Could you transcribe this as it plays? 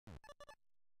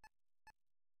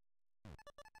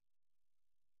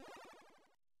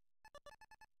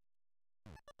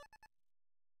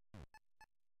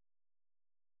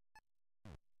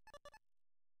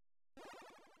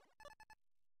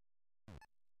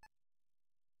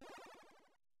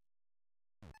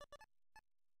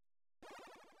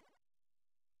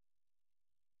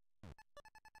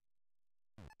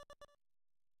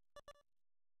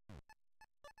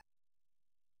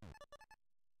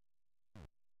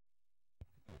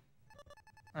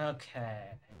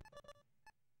Okay.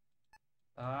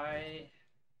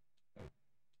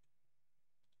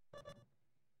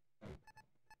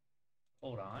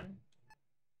 Hold on.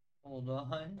 Hold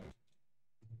on.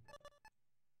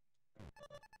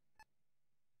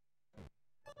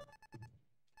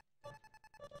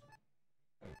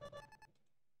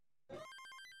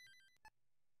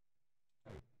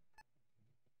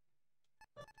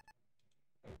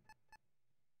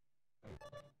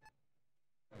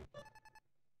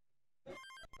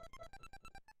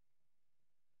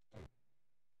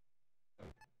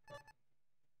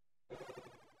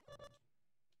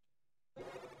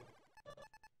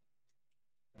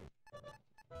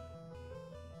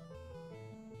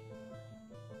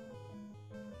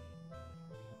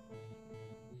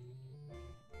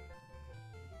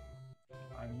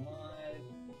 I'm live.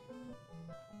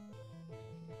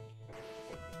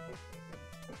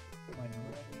 When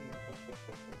ready.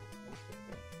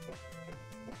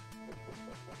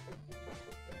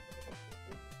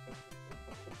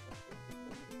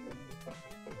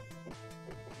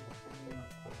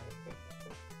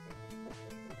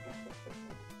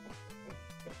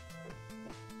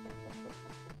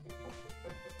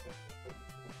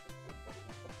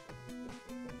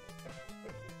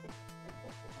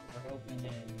 We're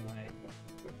opening my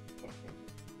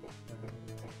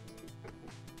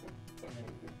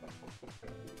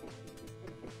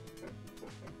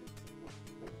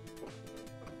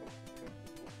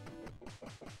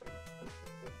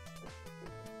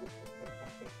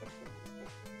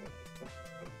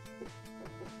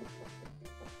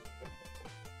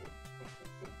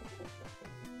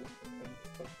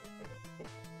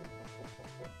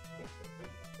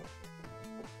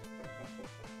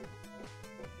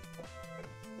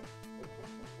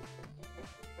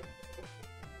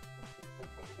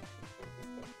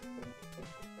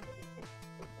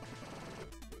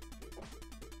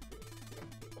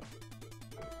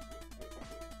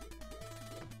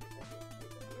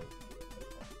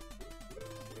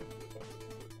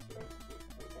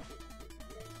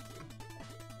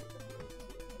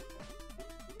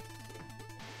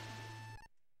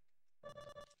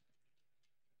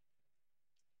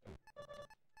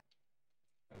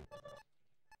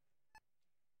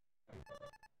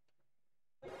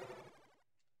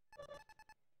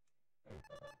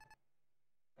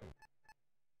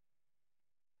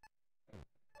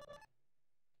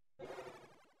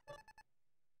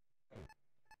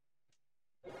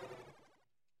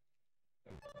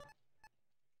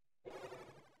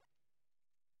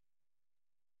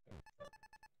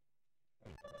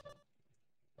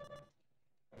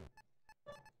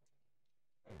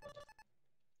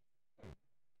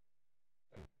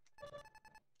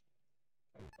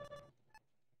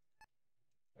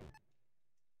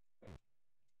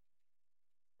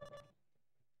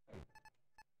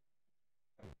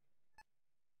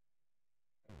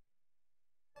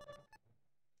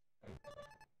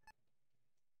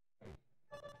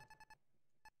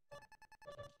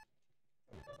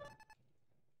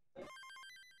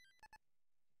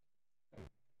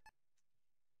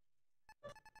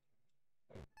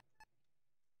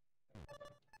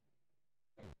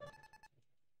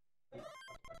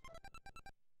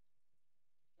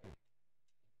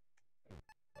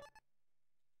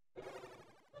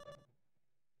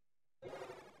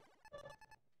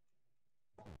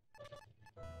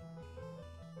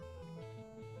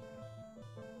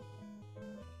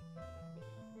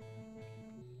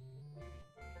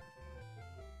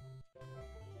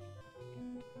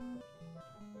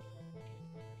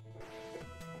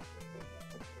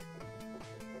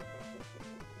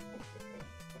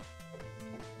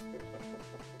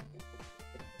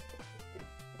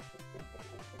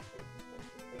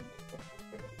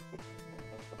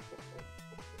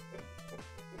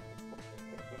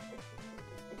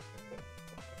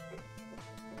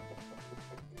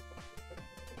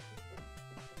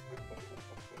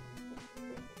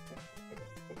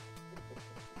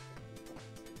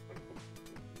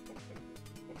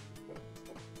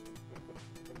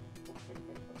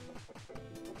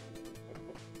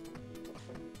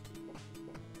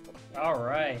All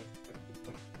right.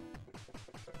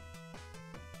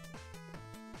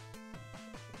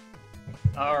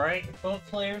 All right, both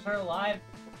players are live.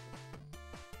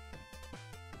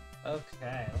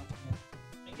 Okay,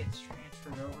 let me get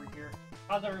transferred over here.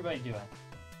 How's everybody doing?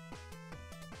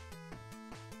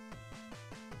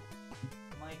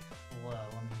 MikeFlo,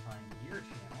 let me find your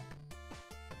channel.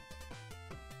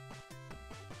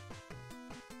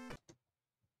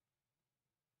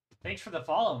 Thanks for the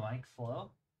follow, MikeFlo.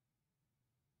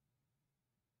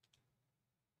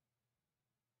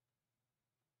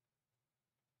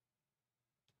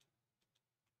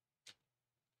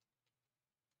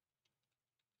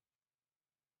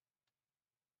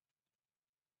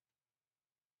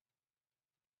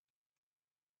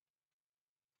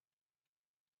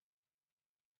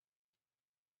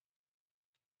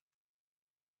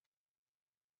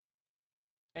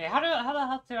 Hey, how the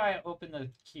hell do I open the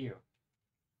queue?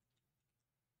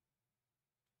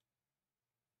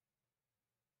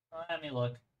 Let me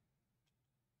look.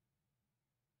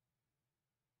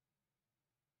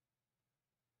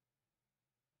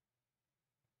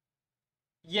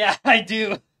 Yeah, I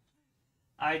do.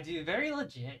 I do. Very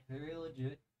legit. Very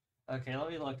legit. Okay, let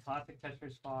me look. Classic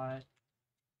Tetris spot.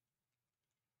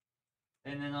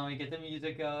 And then let me get the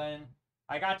music going.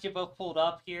 I got you both pulled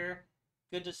up here.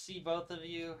 Good to see both of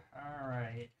you.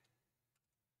 Alright.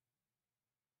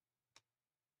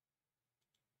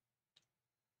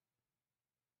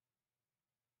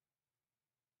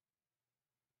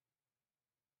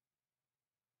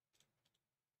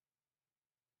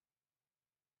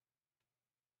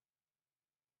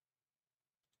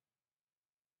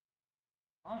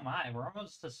 Oh my, we're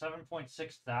almost to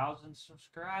 7.6 thousand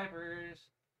subscribers.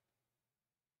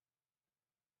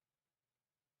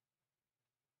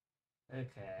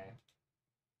 Okay.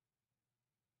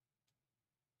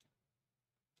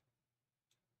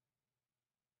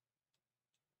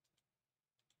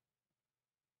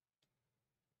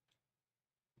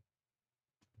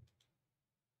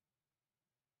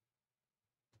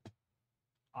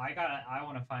 I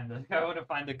want to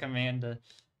find the command to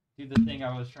do the thing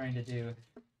I was trying to do.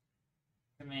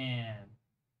 Command.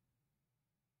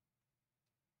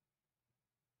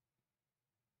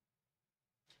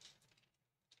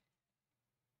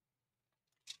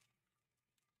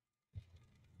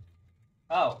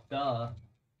 Oh, duh.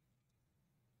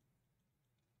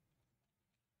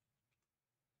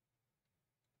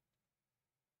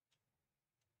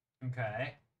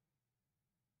 Okay.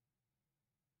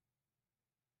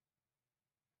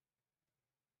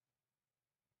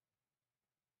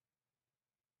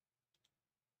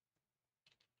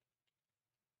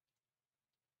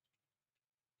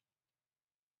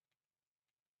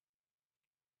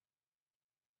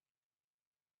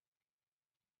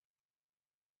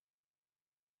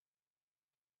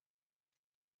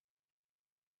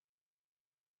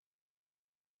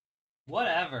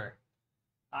 Whatever.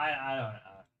 I don't know.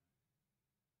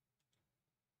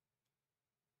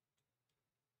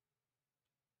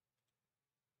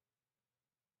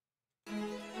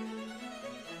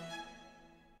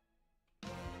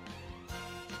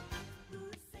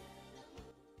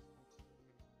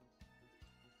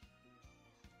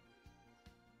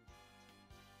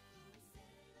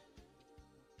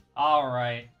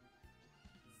 Alright.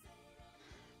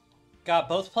 Got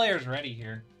both players ready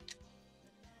here.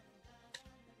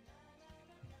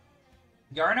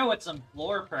 Yarno with some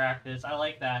floor practice. I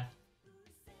like that.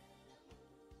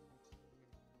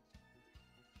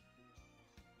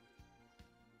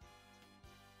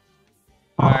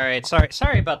 Alright,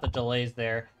 sorry about the delays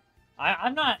there.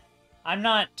 I'm not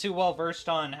too well versed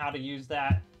on how to use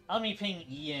that. Let me ping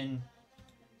Ian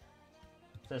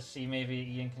to see maybe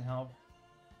Ian can help.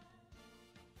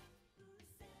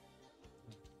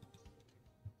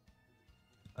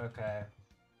 Okay.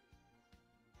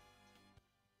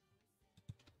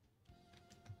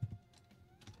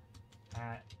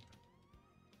 Alright.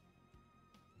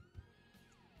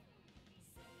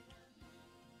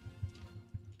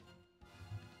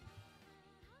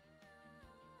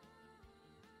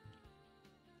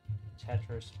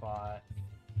 Tetris spot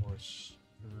or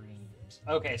streams.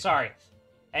 Okay, sorry.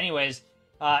 Anyways,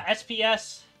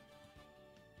 SPS.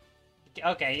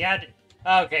 Okay, yeah.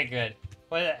 Okay, good.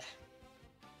 But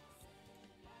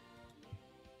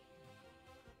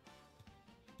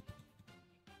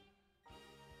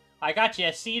I got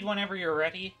you. Seed whenever you're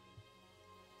ready.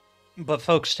 But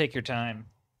folks, take your time.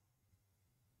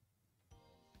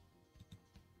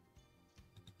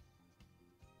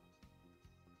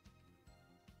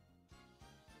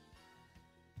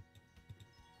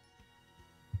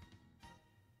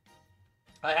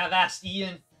 I have asked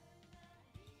Ian.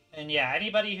 And yeah,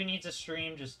 anybody who needs a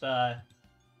stream, just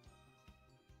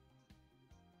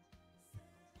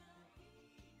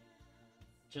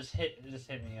hit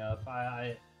me up.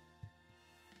 I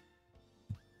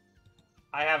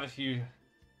have a few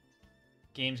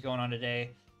games going on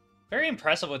today. Very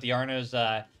impressive with Yarno's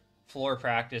floor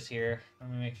practice here.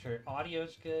 Let me make sure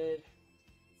audio's good.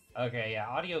 Okay, yeah,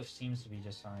 audio seems to be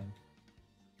just fine.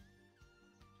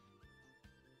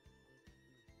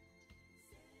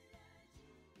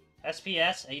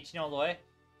 SPS 18 all the way.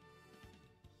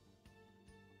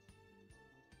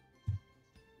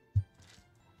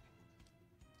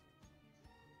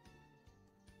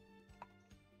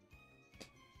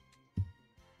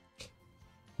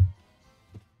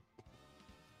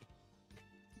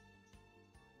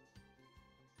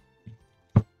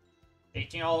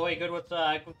 All the way. Good with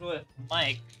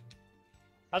Mike.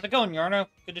 How's it going, Yarno?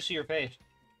 Good to see your face.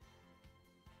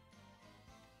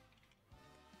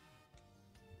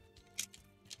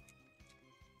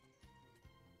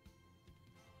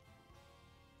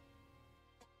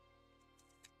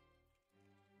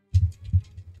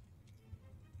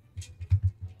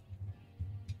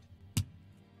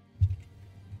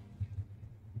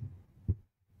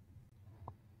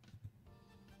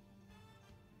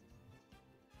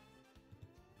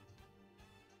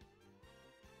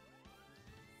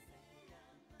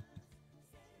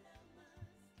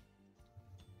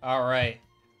 All right.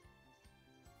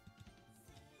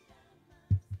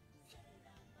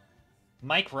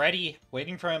 Mike ready,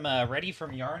 waiting for him, ready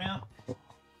from Yarno.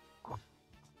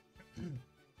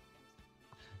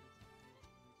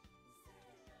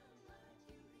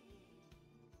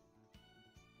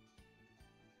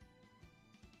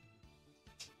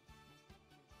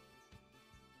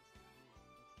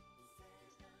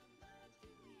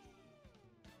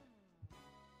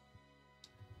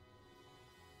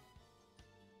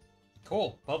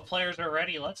 Cool. Both players are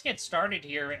ready. Let's get started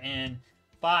here in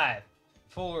 5,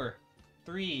 4,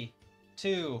 3,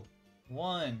 2,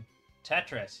 1.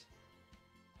 Tetris.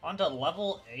 On to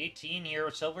level 18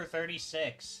 here, silver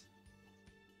 36.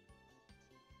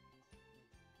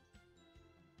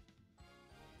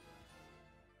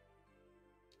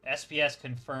 SPS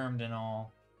confirmed and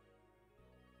all.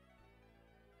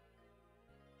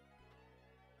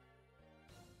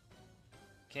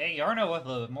 Okay, Yarno with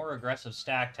a more aggressive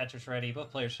stack. Tetris ready.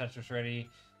 Both players Tetris ready.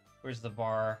 Where's the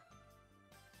bar?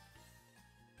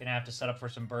 Gonna have to set up for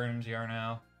some burns,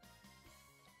 Yarno.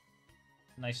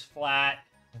 Nice flat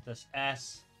with this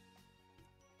S.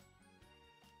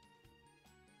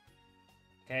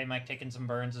 Okay, Mike taking some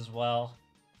burns as well.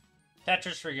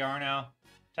 Tetris for Yarno.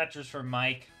 Tetris for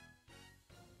Mike.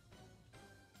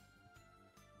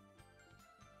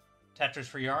 Tetris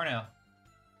for Yarno.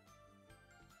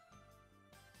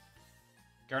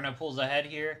 Yarno pulls ahead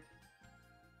here.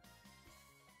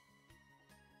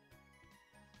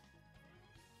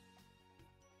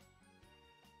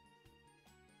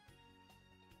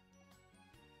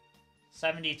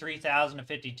 $73,000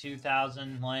 to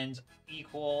 $52,000 lines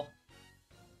equal.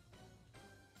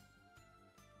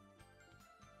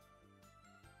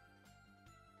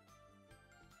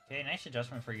 Okay, nice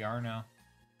adjustment for Yarno.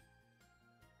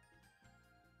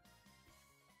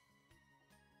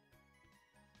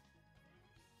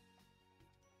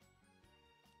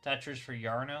 Tetris for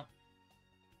Yarno.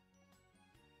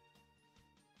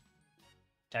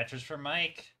 Tetris for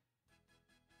Mike.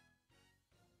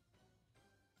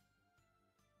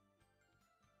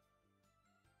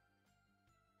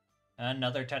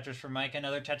 Another Tetris for Mike,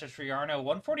 another Tetris for Yarno.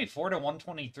 144 to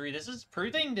 123. This is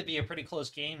proving to be a pretty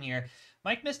close game here.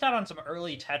 Mike missed out on some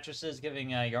early Tetrises, giving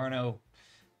Yarno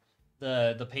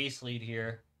the pace lead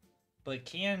here, but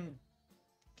can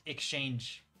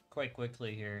exchange quite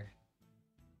quickly here.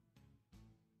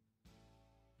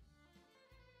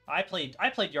 I played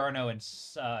Yarno in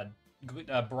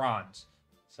bronze,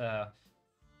 so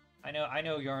I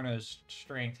know Yarno's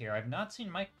strength here. I've not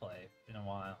seen Mike play in a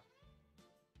while,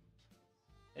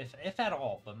 if at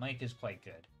all. But Mike is quite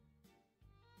good.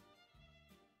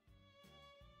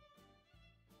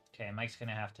 Okay, Mike's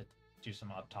gonna have to do some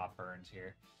up top burns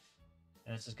here,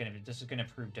 and this is gonna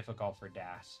prove difficult for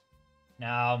Das.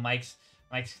 Now Mike's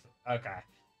okay.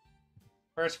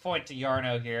 First point to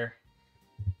Yarno here.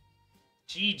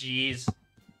 GG's.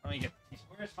 Let me get.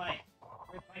 Where's my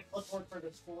clipboard for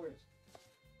the scores?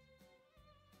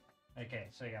 Okay,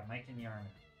 so yeah, Mike and Yarno.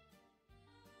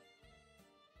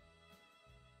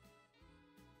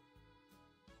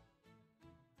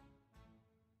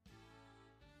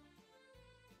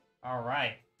 All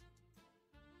right.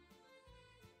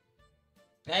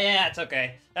 Yeah, it's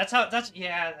okay. That's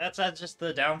just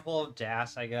the downfall of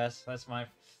Das, I guess.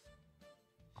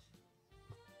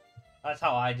 That's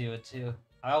how I do it too.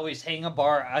 I always hang a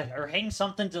bar, or hang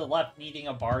something to the left, needing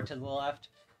a bar to the left,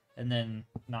 and then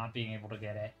not being able to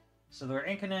get it. So they're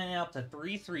inking it up to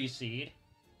 3-3 seed.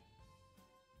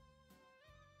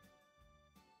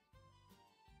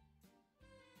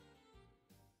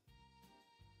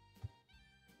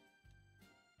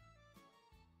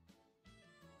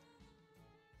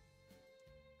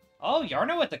 Oh,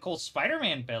 Yarno with the cool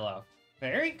Spider-Man pillow.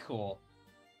 Very cool.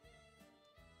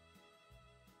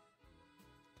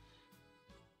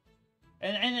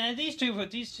 And these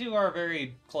two are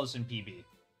very close in PB.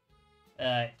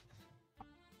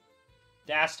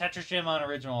 Das Tetris Gym on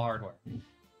original hardware,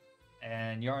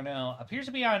 and Yarno appears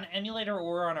to be on emulator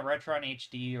or on a Retron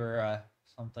HD or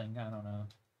something. I don't know.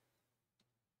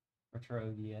 Retro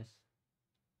ODS.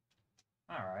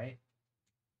 All right.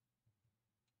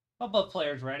 Well, both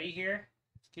players ready here.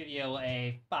 Let's give you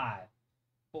a 5,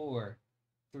 4,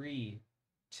 3,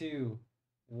 2,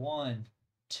 1.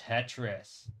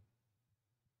 Tetris.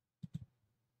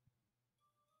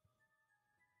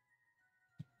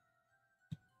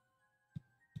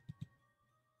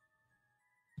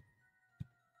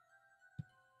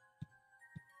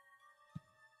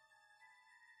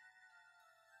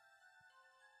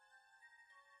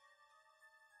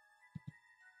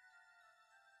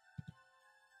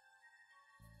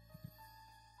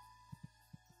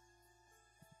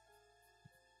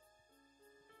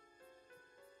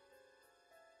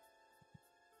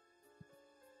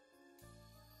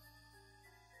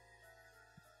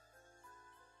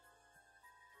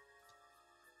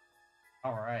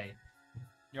 All right.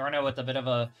 Yarno with a bit of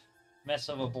a mess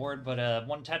of a board, but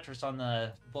one Tetris on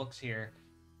the books here.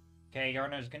 Okay,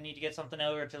 Yarno's gonna need to get something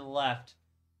over to the left.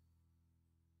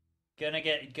 Gonna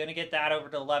get that over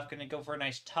to the left. Gonna go for a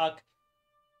nice tuck.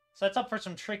 Sets up for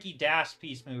some tricky dash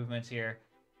piece movements here.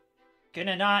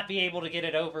 Gonna not be able to get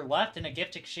it over left, and a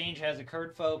gift exchange has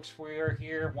occurred, folks. We're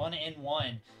here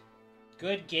 1-1.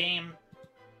 Good game.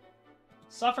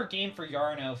 Suffer game for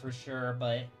Yarno for sure,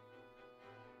 but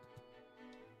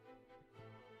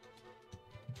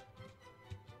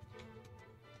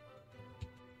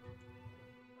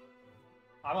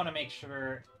I want to make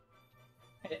sure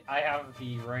I have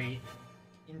the right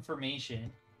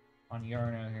information on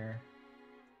Yarno here.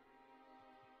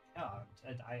 No,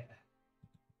 I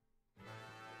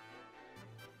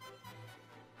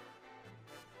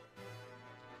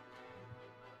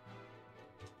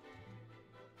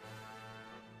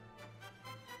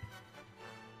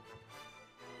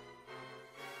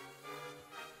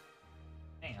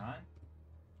hang on.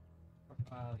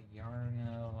 Profile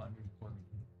Yarno underscore.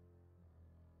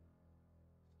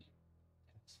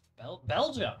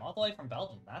 Belgium, all the way from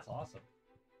Belgium. That's awesome.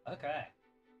 Okay.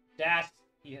 Dash.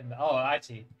 Oh, I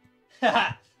see.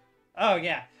 Oh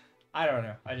yeah. I don't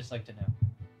know. I just like to know.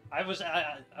 I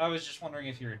was just wondering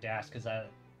if you're a Dash, because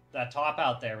that top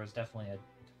out there was definitely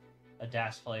a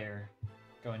Dash player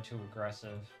going too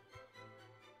aggressive.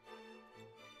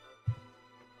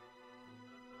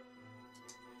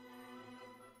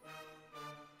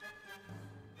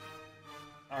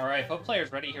 All right, both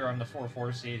players ready here on the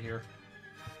 4-4 seed here.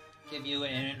 Give you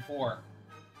an in 4,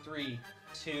 3,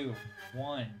 2,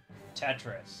 1,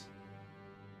 Tetris.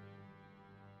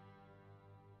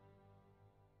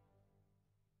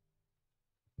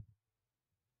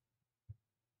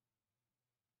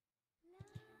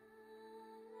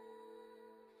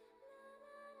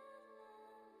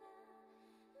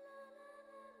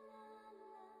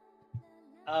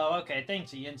 Oh, okay,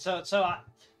 thanks, Ian. So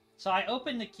I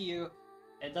open the queue.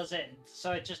 It doesn't.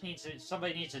 So it just needs to.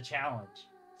 Somebody needs a challenge.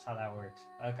 That's how that works.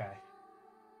 Okay.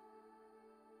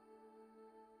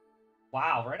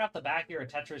 Wow, right off the bat here, a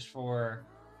Tetris for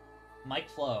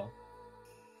MikeFlo.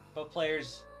 Both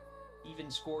players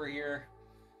even score here.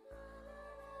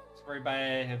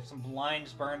 Everybody have some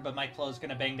blinds burned, but MikeFlo is going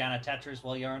to bang down a Tetris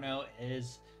while Yarno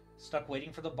is stuck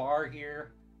waiting for the bar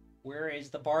here. Where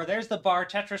is the bar? There's the bar.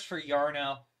 Tetris for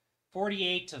Yarno.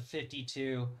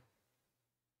 48-52.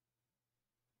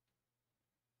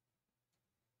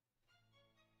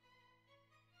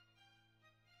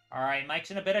 All right,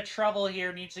 Mike's in a bit of trouble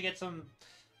here. Needs to get some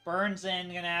burns in.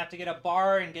 Gonna have to get a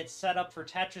bar and get set up for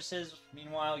Tetrises.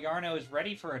 Meanwhile, Yarno is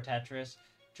ready for a Tetris.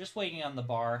 Just waiting on the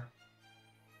bar.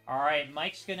 All right,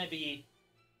 Mike's gonna be...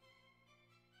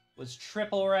 was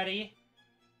triple ready.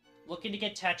 Looking to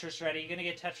get Tetris ready. Gonna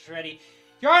get Tetris ready.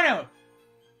 Yarno!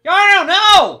 Yarno,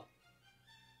 no!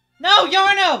 No,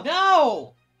 Yarno,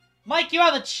 no! Mike, you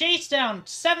have a chase down.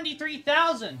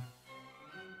 73,000.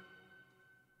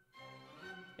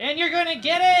 And you're gonna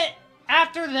get it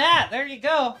after that. There you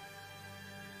go.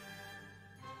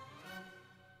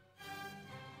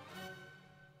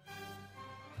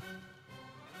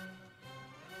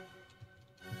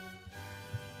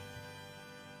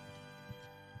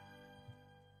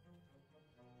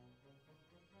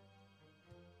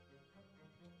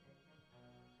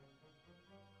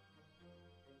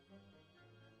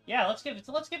 Yeah, let's give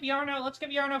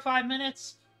Yarno 5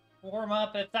 minutes. Warm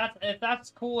up if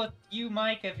that's cool with you,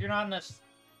 Mike. If you're not in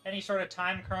any sort of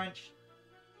time crunch,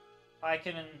 I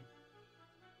can.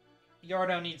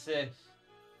 Yarno needs to.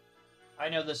 I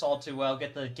know this all too well.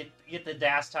 Get the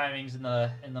dash timings in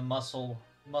the muscle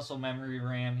memory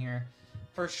RAM here,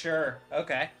 for sure.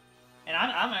 Okay, and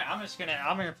I'm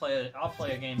gonna play. I'll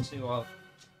play a game too.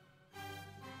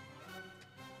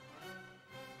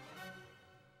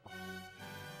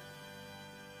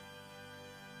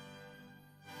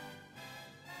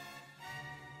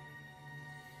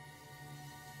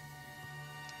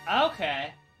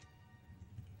 Okay.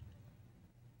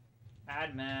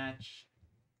 Add match.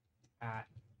 At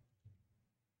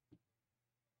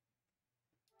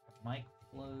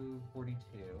MikeFlo 42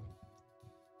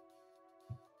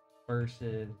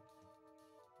 versus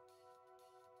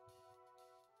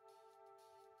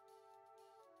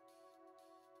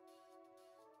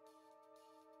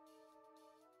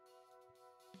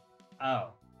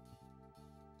oh.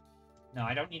 No,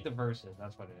 I don't need the verses.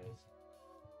 That's what it is.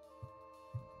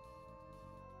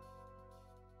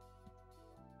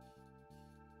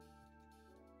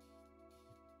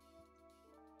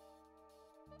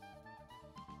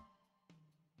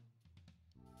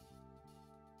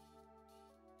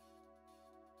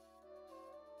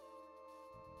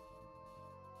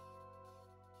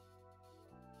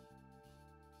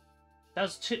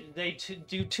 They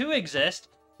do two exist.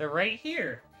 They're right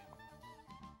here.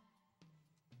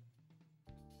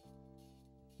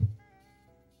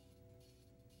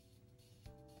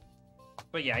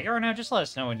 But yeah, Yarno, just let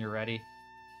us know when you're ready.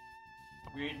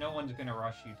 No one's gonna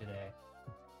rush you today.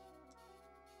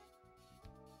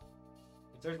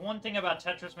 If there's one thing about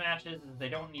Tetris matches, is they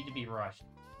don't need to be rushed.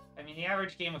 I mean, the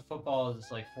average game of football is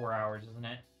like 4 hours, isn't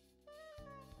it?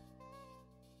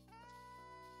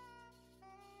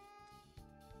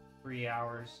 3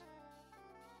 hours.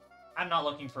 I'm not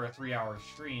looking for a 3-hour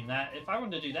stream. That if I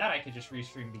wanted to do that, I could just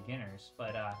restream beginners.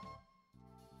 But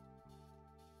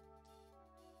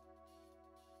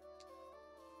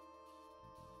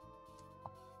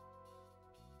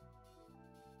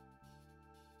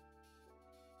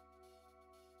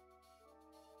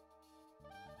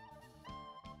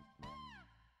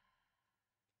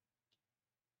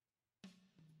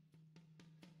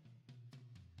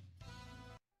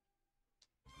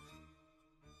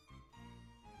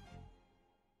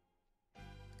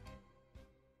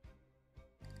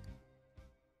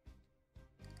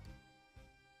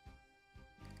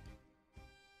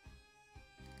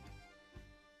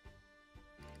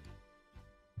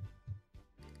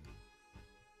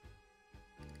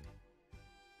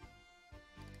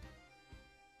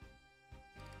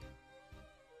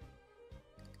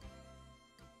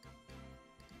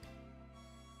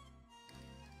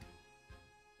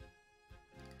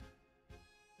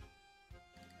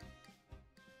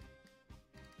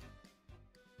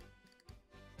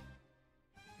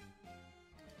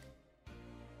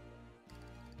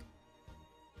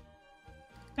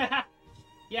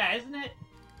yeah, isn't it?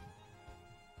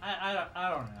 I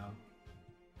don't know.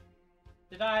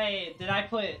 Did I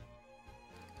put?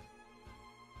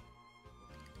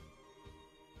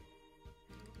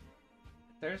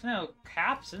 There's no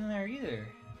caps in there either.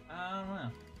 I don't know.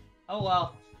 Oh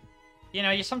well. You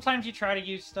know, sometimes you try to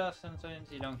use stuff,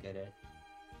 sometimes you don't get it.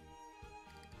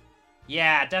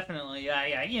 Yeah, definitely.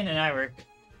 Yeah. Ian and I were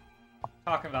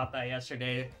talking about that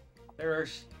yesterday.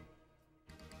 There's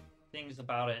things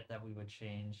about it that we would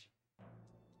change.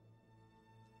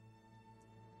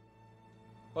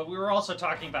 But we were also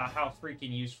talking about how freaking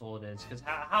useful it is, because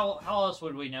how else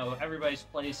would we know everybody's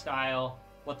play style,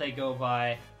 what they go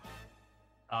by,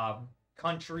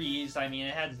 countries? I mean,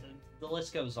 the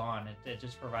list goes on. It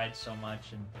just provides so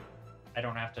much, and I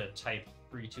don't have to type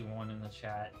 3, 2, 1 in the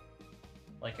chat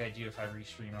like I do if I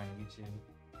restream on YouTube,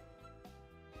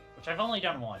 which I've only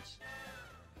done once.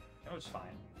 It was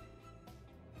fine.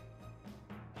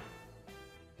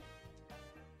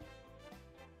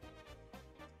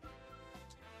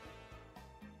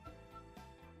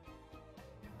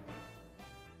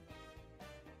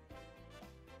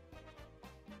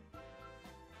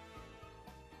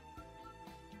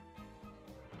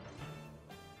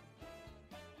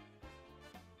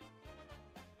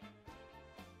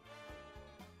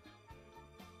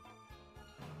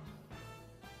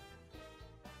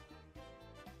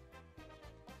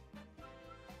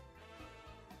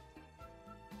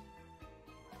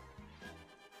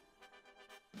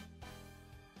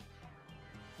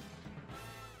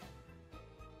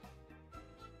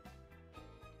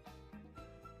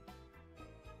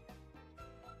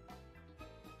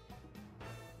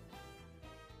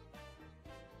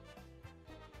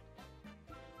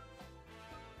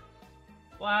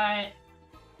 What?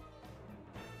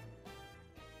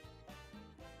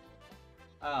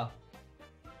 Oh.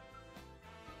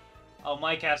 Oh,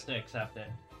 Mike has to accept it.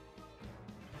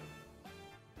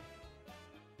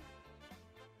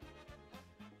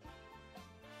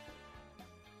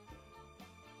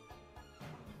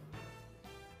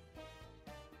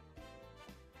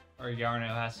 Or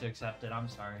Yarno has to accept it, I'm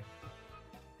sorry.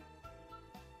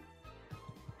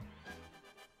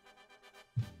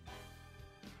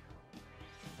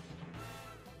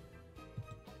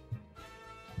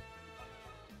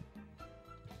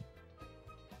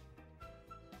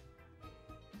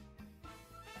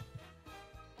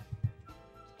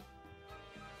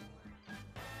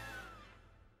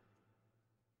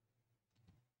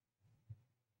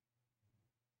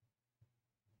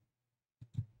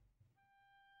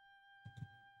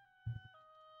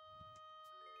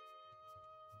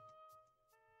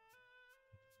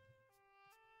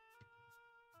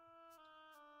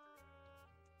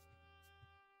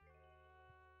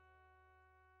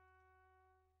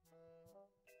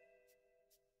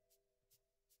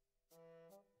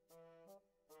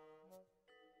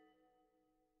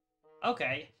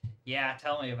 Okay. Yeah,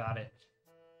 tell me about it.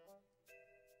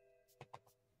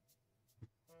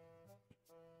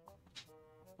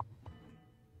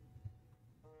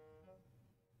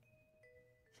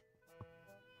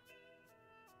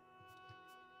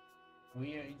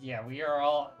 We are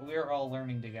all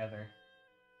learning together.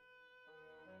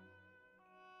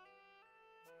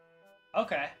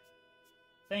 Okay.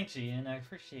 Thanks, Ian. I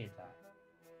appreciate that.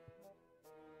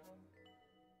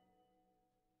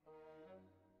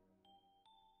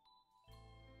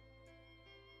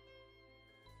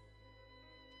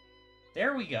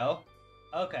 There we go.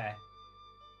 Okay.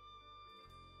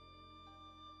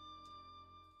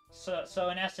 So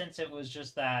in essence, it was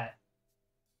just that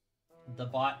the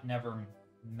bot never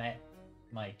met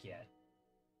Mike yet.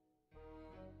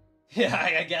 Yeah,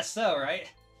 I guess so, right?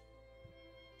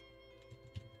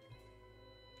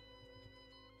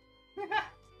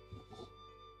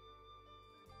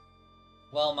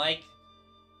 Well, Mike,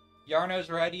 Yarno's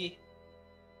ready.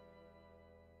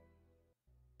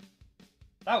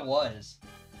 That was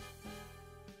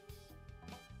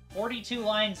 42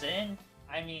 lines in.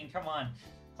 I mean, come on.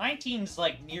 19's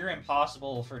like near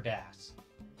impossible for Das.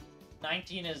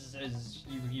 19 is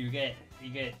you get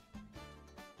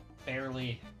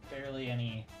barely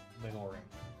any wiggle room.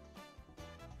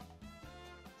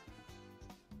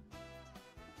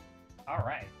 All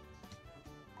right.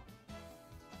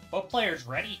 Both players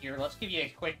ready here. Let's give you a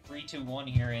quick 3, 2, 1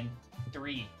 here in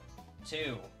 3,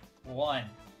 2, 1.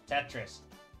 Tetris.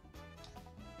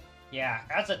 Yeah,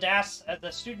 as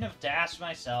a student of Dash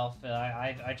myself,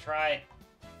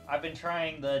 I've been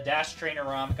trying the Dash Trainer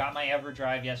ROM. Got my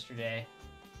EverDrive yesterday.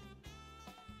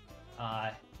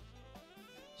 Shout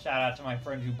out to my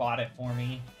friend who bought it for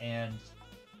me, and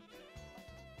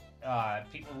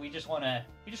people, we just want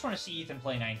to see Ethan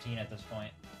play 19 at this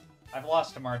point. I've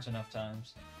lost to Marts enough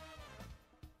times.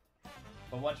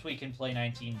 But once we can play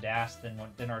 19 DAS,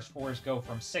 then our scores go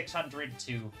from 600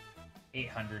 to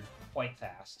 800 quite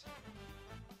fast.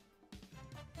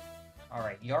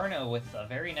 Alright, Yarno with a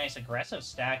very nice aggressive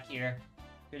stack here.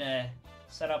 Gonna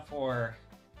set up for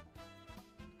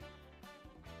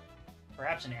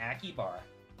perhaps an Aki bar.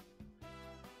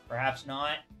 Perhaps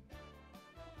not.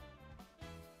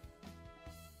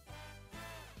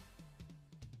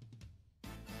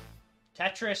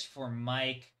 Tetris for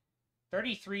Mike.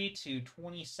 33 to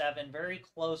 27. Very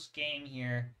close game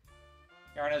here.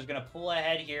 Yarno's going to pull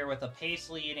ahead here with a pace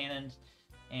lead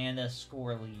and a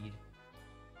score lead.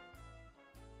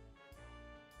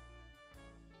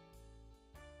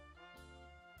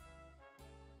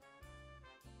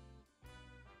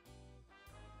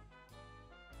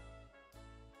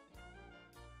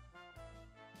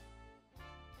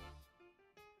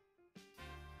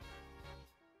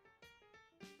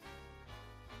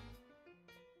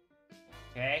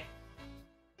 Okay.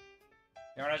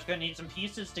 Yarno's gonna need some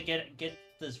pieces to get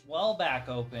this well back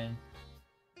open.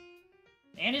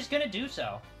 And he's gonna do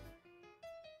so.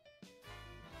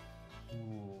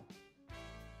 Ooh.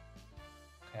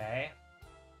 Okay.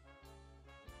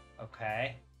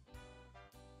 Okay.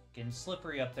 Getting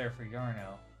slippery up there for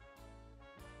Yarno.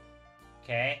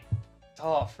 Okay.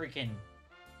 Oh, freaking.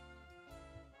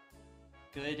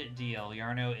 Good deal.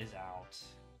 Yarno is out.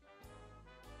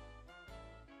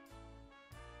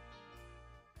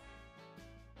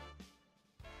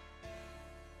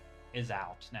 Is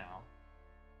out now.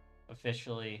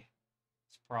 Officially,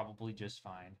 it's probably just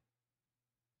fine.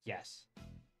 Yes.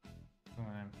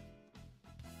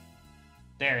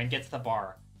 There, and gets the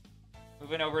bar.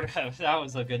 Moving over to... That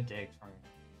was a good dig for me.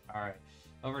 Alright.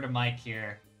 Over to Mike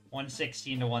here.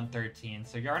 116 to 113.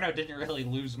 So Yarno didn't really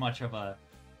lose much of a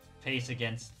pace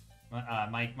against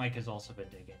Mike. Mike has also been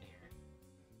digging here.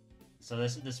 So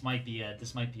this might be a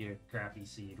crappy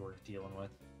seed we're dealing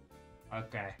with.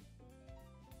 Okay.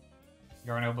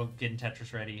 Yarno getting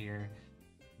Tetris ready here.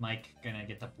 Mike gonna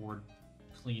get the board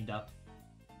cleaned up.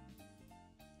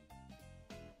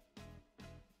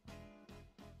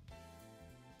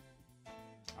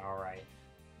 Alright.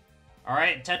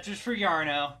 Alright, Tetris for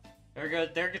Yarno.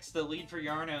 There gets the lead for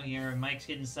Yarno here, and Mike's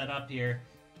getting set up here.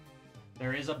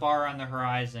 There is a bar on the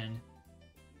horizon.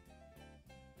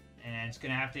 And it's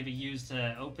gonna have to be used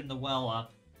to open the well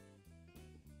up.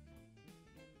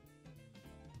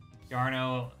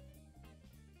 Yarno...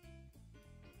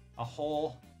 a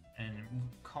hole and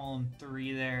column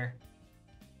 3 there.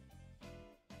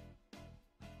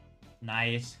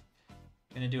 Nice.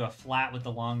 Gonna do a flat with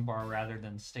the long bar rather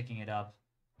than sticking it up.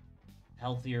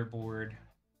 Healthier board.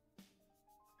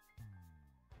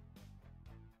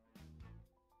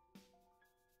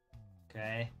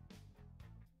 Okay.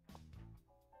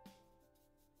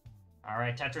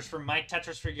 Alright, Tetris for Mike,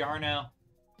 Tetris for Yarno.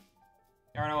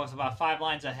 Yarno is about 5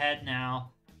 lines ahead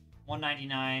now.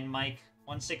 199, Mike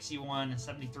 161,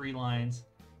 73 lines.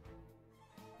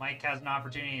 Mike has an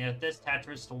opportunity at this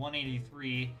Tetris to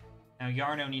 183. Now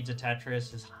Yarno needs a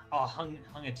Tetris. Hung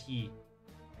a T.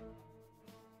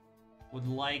 would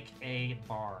like a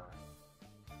bar.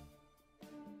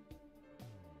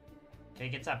 Okay,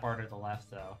 gets that bar to the left,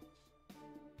 though.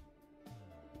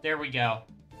 There we go.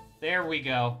 There we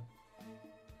go.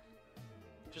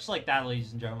 Just like that,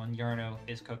 ladies and gentlemen, Yarno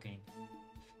is cooking.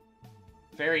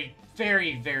 Very,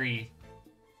 very, very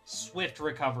swift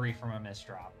recovery from a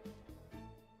misdrop.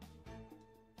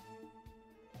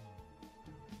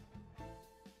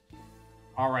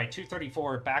 Alright,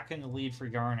 234, back in the lead for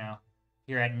Yarno.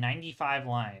 Here at 95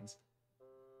 lines.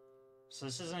 So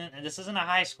this isn't a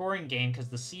high-scoring game because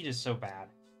the seed is so bad.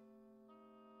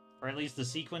 Or at least the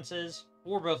sequences,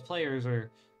 or both players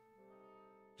are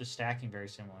just stacking very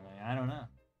similarly. I don't know.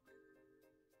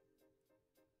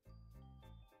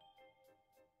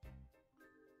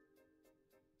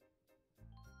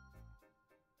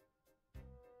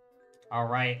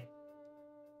 Alright.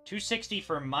 260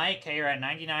 for Mike here at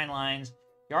 99 lines.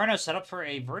 Yarno set up for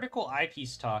a vertical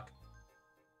eyepiece tuck.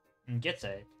 And gets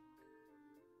it.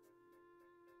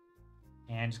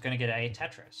 And is going to get a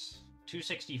Tetris.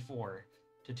 264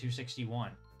 to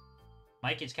 261.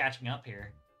 Mike is catching up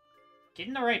here.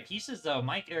 Getting the right pieces, though.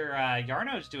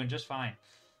 Yarno is doing just fine.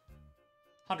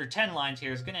 110 lines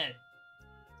here is going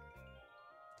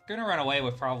to run away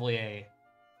with probably a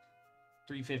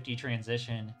 350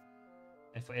 transition.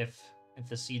 If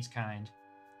the seed's kind.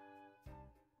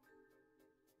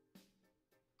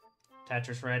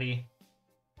 Tetris ready.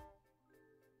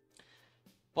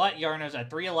 But Yarno's at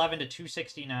 311 to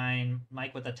 269.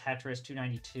 Mike with a Tetris,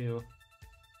 292.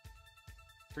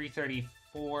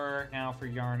 334 now for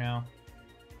Yarno.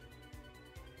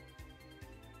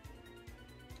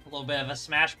 A little bit of a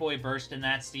Smash Boy burst in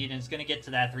that seed, and it's going to get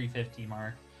to that 350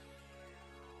 mark.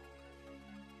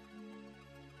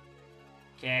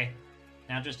 Okay.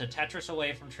 Now just a Tetris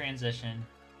away from transition.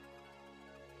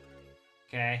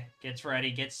 Okay. Gets ready.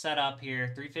 Gets set up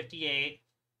here. 358.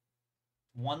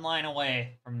 One line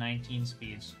away from 19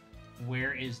 speeds.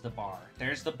 Where is the bar?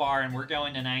 There's the bar, and we're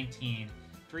going to 19.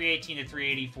 318 to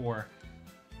 384.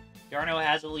 Yarno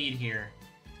has a lead here.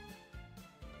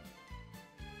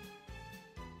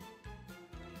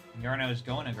 And Yarno is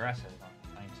going aggressive on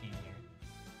 19 here.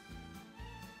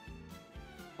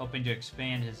 Hoping to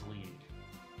expand his lead.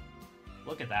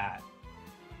 Look at that.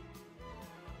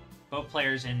 Both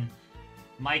players in...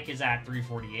 Mike is at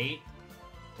 348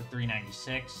 to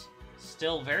 396.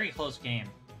 Still very close game.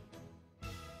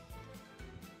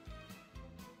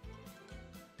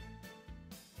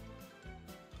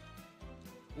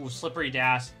 Ooh, slippery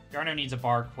dash. Yarno needs a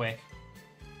bar quick.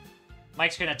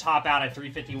 Mike's gonna top out at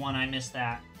 351. I missed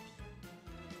that.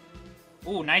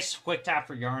 Ooh, nice quick tap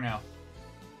for Yarno.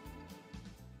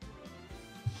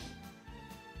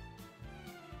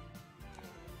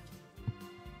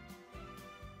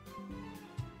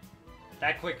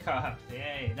 That quick cup.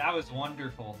 Yay, that was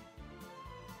wonderful.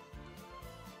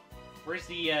 Where's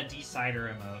the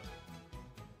decider emote?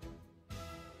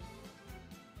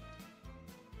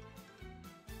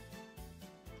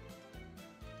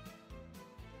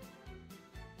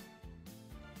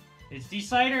 It's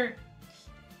decider.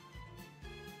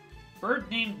 Bird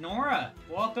named Nora.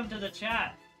 Welcome to the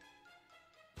chat.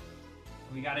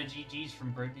 We got a GG's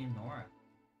from Bird named Nora.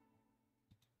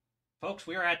 Folks,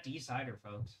 we are at decider,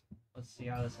 folks. Let's see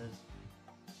how this is.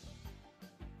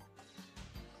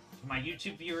 My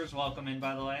YouTube viewers, welcome in,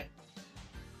 by the way.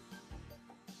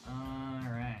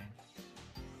 Alright.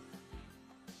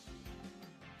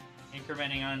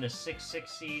 Incrementing on to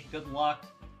 660. Good luck.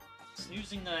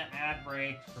 Snoozing the ad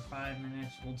break for 5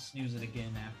 minutes. We'll snooze it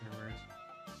again afterwards.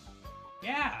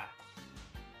 Yeah!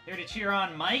 Here to cheer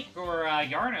on Mike or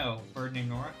Yarno, Bird named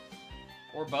Nora.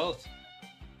 Or both.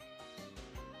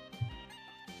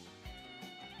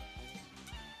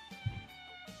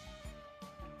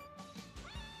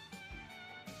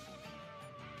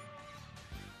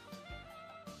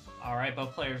 Alright,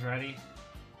 both players ready.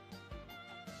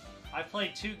 I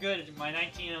played too good. My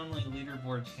 19 only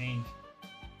leaderboard changed.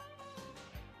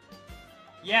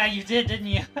 Yeah, you did, didn't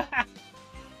you?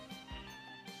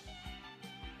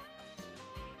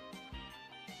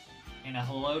 And a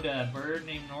hello to a bird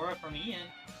named Nora from Ian.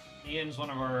 Ian's one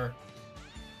of our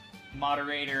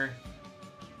moderator,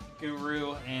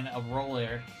 guru, and a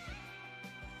roller.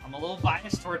 I'm a little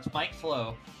biased towards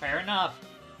MikeFlo. Fair enough.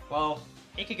 Well,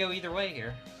 it could go either way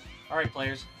here. Alright,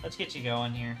 players, let's get you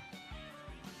going here.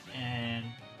 And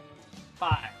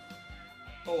 5,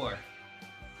 4,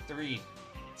 3,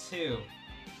 2,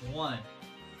 1.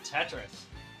 Tetris.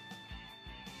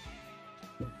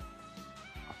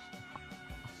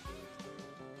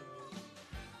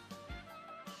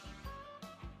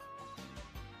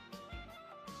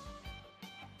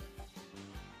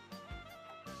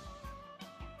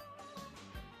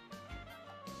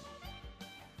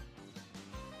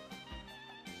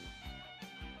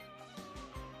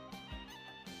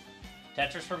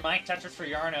 Tetris for Mike, Tetris for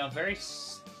Yarno. Very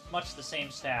much the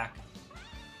same stack.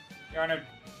 Yarno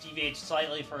deviates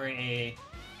slightly for a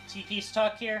T-piece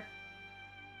tuck here.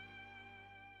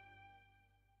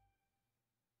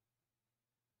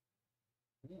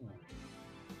 Ooh.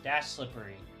 Dash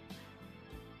slippery.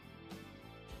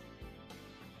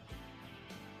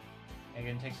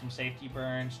 Again, take some safety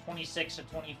burns. 26 to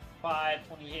 25,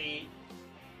 28.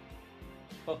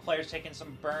 Both players taking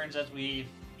some burns as we've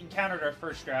encountered our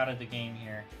first drought of the game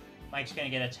here. Mike's going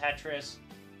to get a Tetris.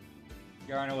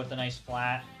 Yarno with a nice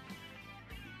flat.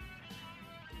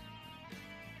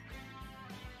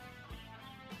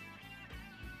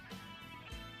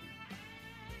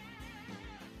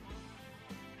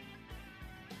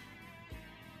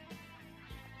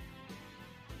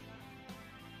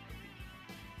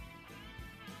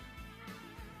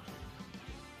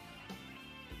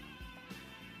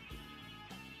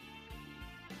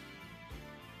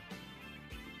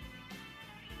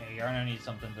 Yarno needs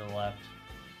something to the left.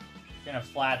 Gonna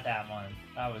flat that one.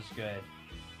 That was good.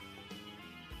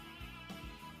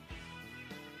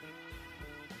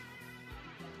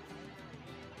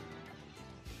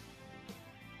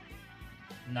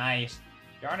 Nice.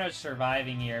 Yarno's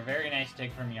surviving here. Very nice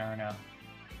dig from Yarno.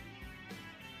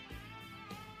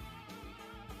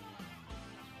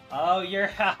 Oh, you're...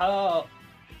 Oh!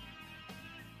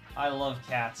 I love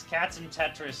cats. Cats and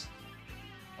Tetris.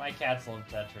 My cats love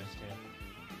Tetris, too.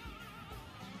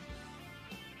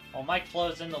 Well,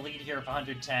 MikeFlo's in the lead here of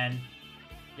 110.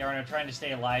 Yarno trying to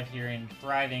stay alive here and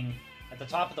thriving at the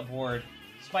top of the board,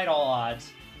 despite all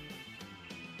odds.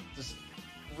 Just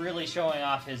really showing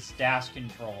off his dash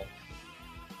control.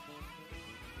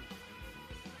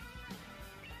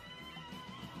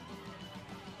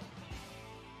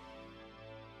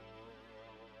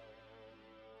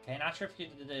 Okay, not sure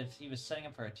if he was setting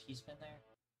up for a T-spin there.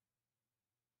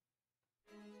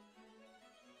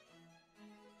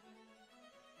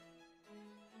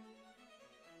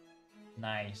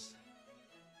 Nice.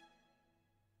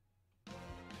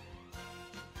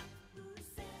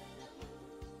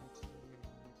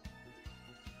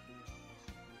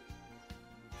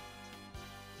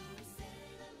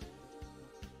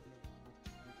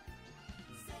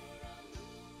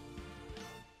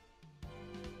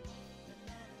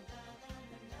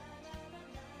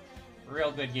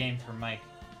 Real good game for Mike.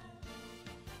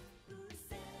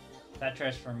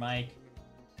 Tetris for Mike.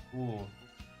 Ooh.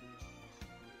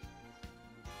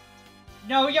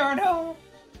 No, Yarno!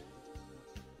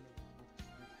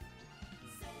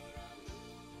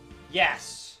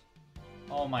 Yes!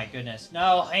 Oh my goodness.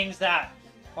 No, hangs that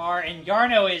far. And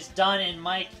Yarno is done, and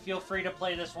Mike, feel free to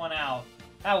play this one out.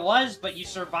 That was, but you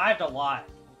survived a lot.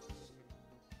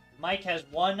 Mike has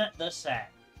won the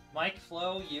set.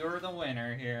 MikeFlo, you're the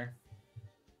winner here.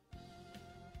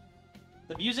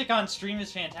 The music on stream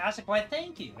is fantastic. Why,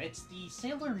 thank you. It's the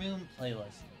Sailor Moon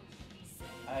playlist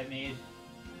I made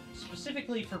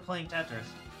specifically for playing Tetris.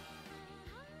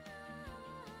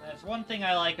 That's one thing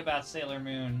I like about Sailor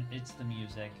Moon, it's the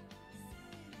music.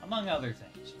 Among other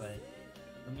things, but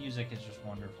the music is just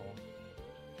wonderful.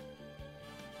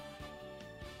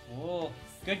 Whoa,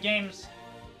 good games.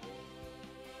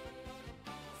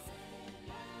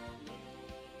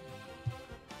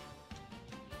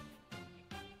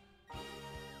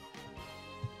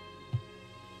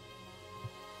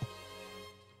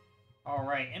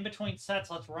 Alright, in between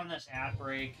sets, let's run this ad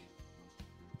break.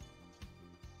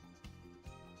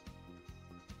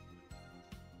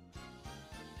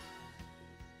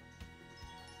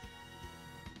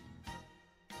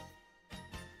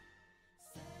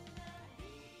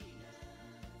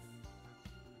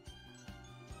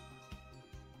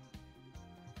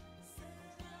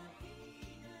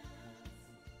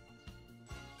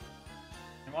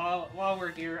 And while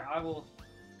we're here, I will...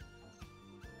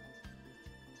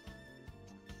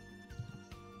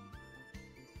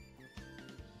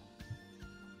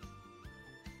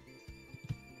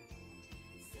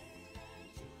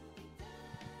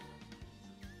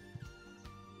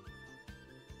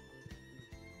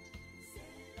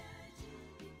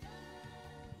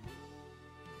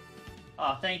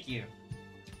 Oh, thank you.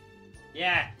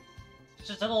 Yeah. It's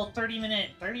just a little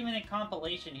 30-minute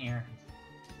compilation here.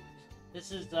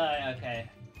 This is the... Okay.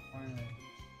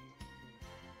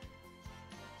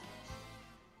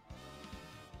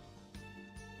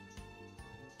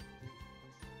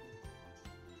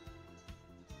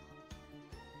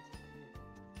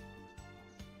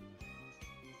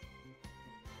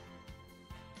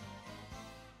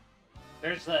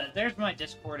 There's my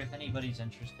Discord if anybody's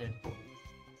interested.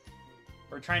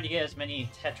 We're trying to get as many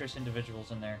Tetris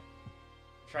individuals in there.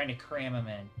 We're trying to cram them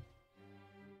in.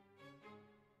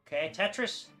 Okay,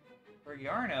 Tetris for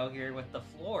Yarno here with the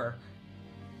floor.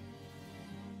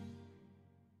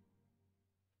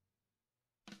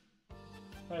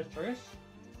 Tetris.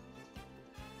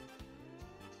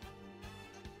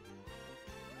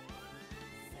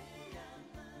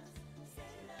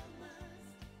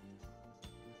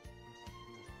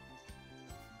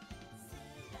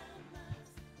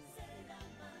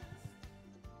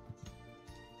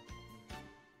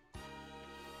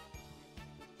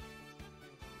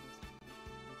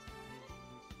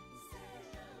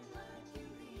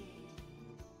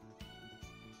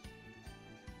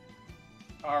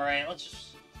 Alright, let's just...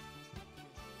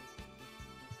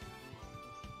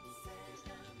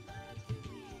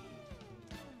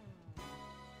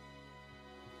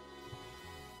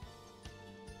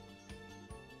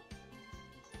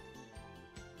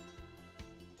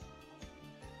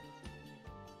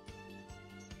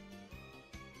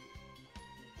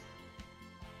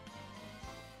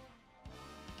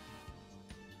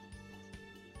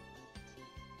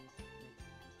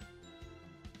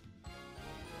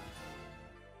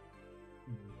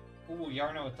 Ooh,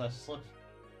 Yarno with the slip.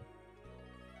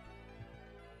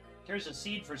 Here's a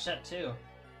seed for set 2.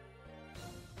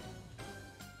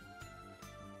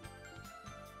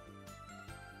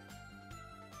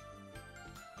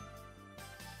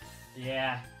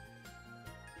 Yeah.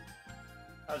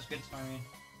 That was good timing.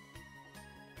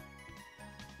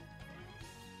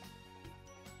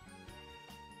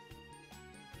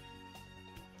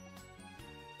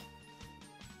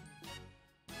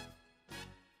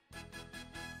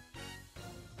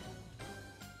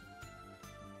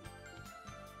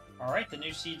 Alright, the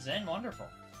new seed's in. Wonderful.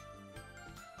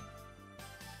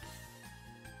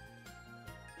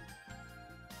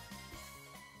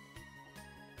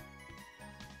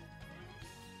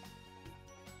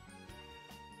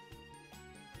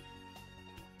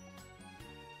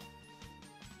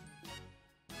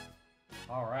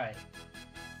 Alright.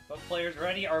 Both players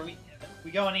ready? Are we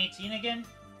going 18 again?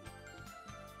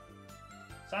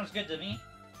 Sounds good to me.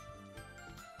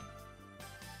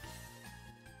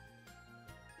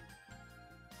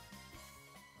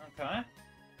 Okay.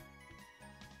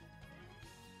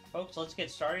 Folks, let's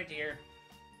get started here.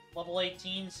 Level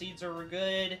 18, seeds are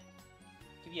good.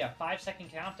 Give you a 5-second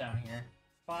countdown here.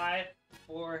 5,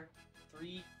 4,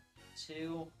 3,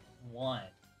 2, 1.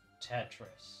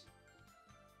 Tetris.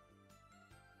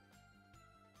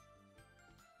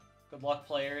 Good luck,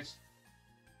 players.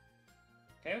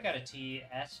 Okay, we got a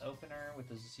TS opener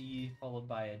with a Z followed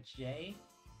by a J.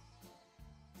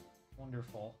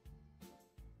 Wonderful.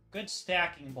 Good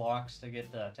stacking blocks to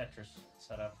get the Tetris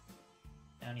set up.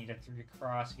 Now need a 3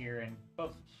 across here, and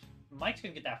both Mike's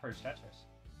gonna get that first Tetris.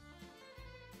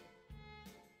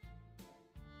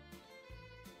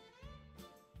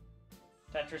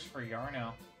 Tetris for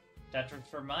Yarno. Tetris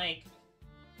for Mike.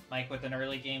 Mike with an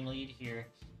early game lead here.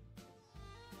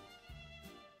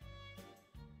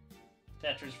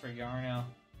 Tetris for Yarno.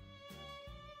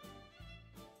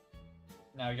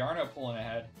 Now Yarno pulling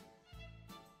ahead.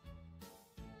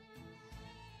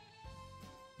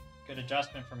 Good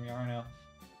adjustment from Yarno.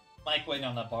 Mike waiting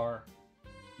on the bar.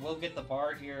 We'll get the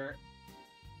bar here.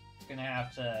 It's gonna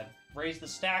have to raise the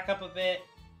stack up a bit.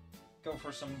 Go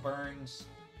for some burns.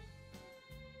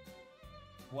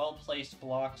 Well-placed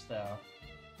blocks, though.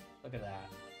 Look at that.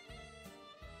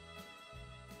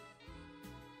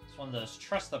 It's one of those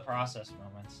trust the process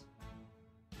moments.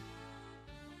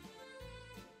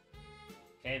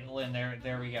 Okay, Lynn,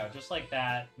 there we go. Just like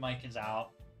that, Mike is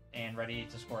out and ready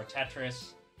to score a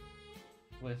Tetris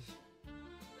with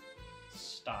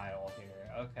style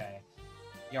here. Okay.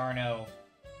 Yarno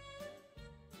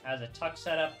has a tuck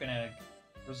setup. Gonna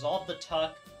resolve the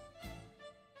tuck.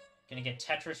 Gonna get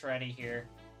Tetris ready here.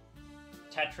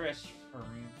 Tetris for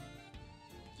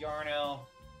Yarno.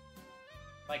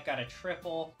 Mike got a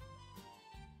triple.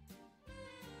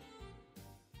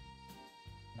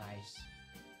 Nice.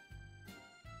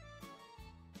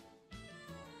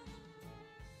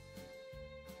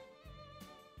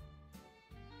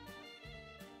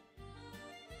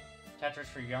 Tetris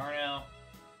for Yarno.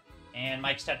 And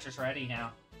Mike's Tetris ready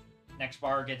now. Next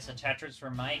bar gets a Tetris for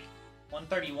Mike.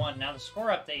 131. Now the score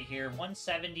update here,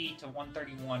 170 to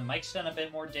 131. Mike's done a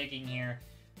bit more digging here.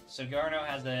 So Yarno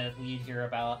has the lead here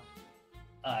about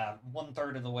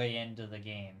 1/3 of the way into the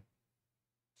game.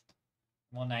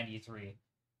 193.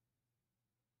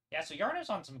 Yeah, so Yarno's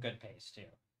on some good pace, too. As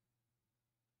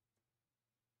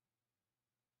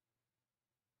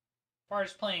far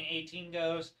as playing 18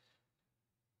 goes,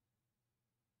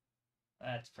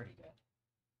 that's pretty good.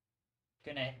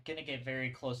 Gonna get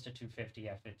very close to 250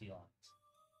 at 50 lines.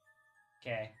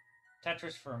 Okay.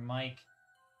 Tetris for Mike.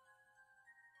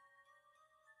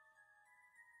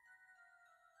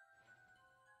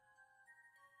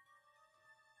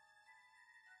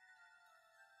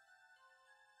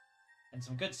 And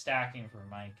some good stacking for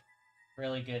Mike.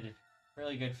 Really good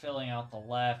filling out the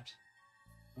left,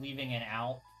 leaving an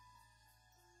out.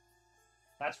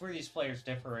 That's where these players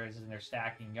differ, is in their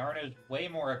stacking. Yarno's way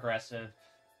more aggressive.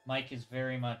 Mike is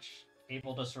very much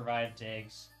able to survive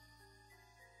digs.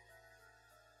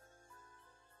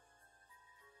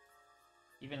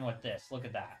 Even with this, look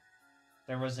at that.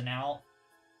 There was an out,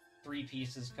 3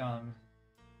 pieces come,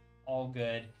 all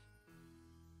good.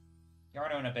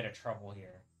 Yarno in a bit of trouble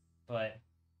here, but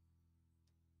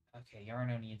okay,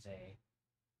 Yarno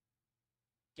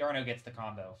gets the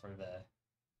combo for the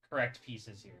correct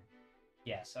pieces here.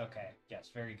 Yes, okay,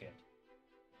 yes, very good.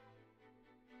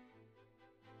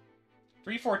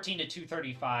 314 to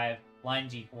 235,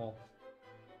 lines equal.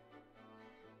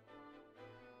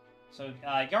 So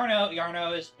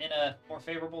Yarno is in a more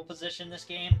favorable position this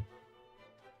game,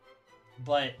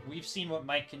 but we've seen what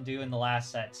Mike can do in the last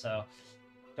set, so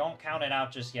don't count it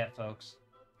out just yet, folks.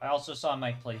 I also saw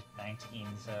Mike play 19,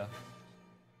 so...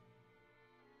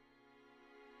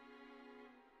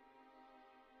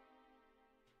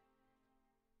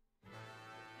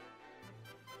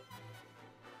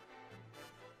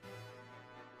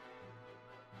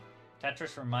 Tetris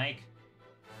for Mike.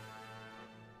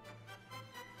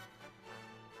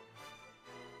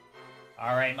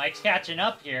 Alright, Mike's catching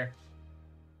up here.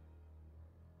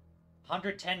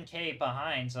 110k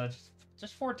behind, so it's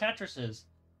just 4 Tetris's.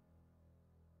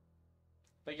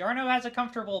 But Yarno has a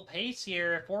comfortable pace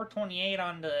here. 428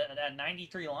 on that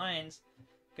 93 lines.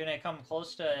 Gonna come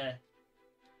close to...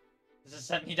 This is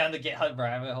sending me down the GitHub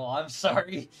rabbit hole. I'm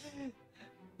sorry.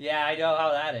 Yeah, I know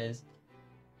how that is.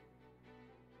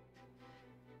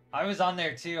 I was on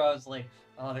there too. I was like,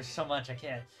 oh, there's so much. I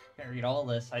can't read all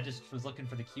this. I just was looking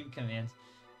for the Q commands.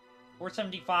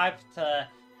 475 to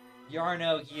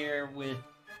Yarno here with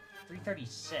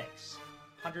 336.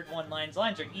 101 lines.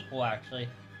 Lines are equal, actually.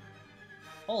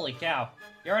 Holy cow.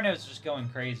 Yarno's just going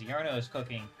crazy. Yarno is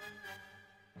cooking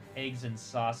eggs and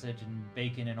sausage and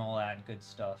bacon and all that good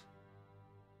stuff.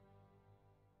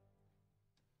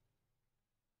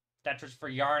 Tetris for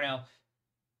Yarno.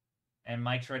 And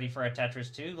Mike's ready for a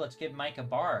Tetris too. Let's give Mike a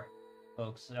bar,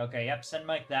 folks. Okay, yep, send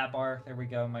Mike that bar. There we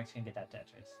go. Mike's gonna get that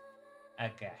Tetris.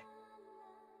 Okay.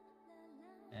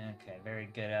 Okay, very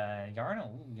good. Yarno.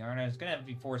 Ooh, Yarno is gonna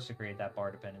be forced to create that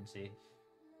bar dependency.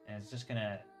 And it's just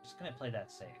gonna play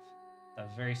that safe. That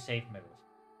was a very safe move.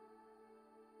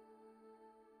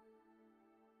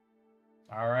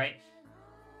 Alright.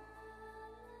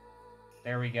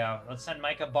 There we go. Let's send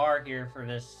Mike a bar here for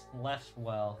this left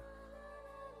well.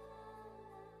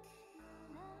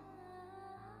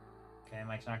 Okay,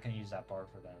 Mike's not going to use that bar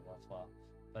for that left well.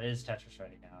 But it is Tetris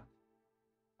ready now.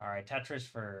 Alright, Tetris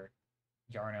for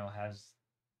Yarno has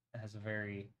a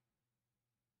very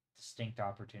distinct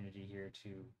opportunity here to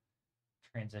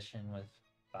transition with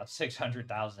about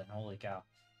 600,000. Holy cow.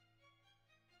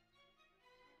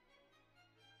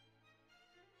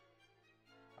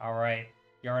 Alright,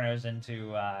 Yarno's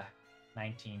into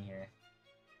 19 here.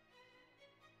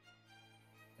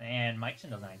 And Mike's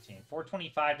into 19.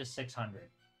 425 to 600.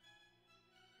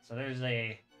 So there's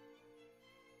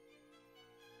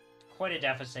quite a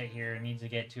deficit here. It needs to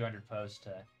get 200 posts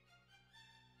to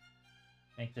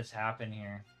make this happen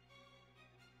here.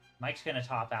 Mike's going to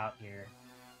top out here.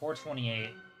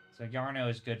 428. So Yarno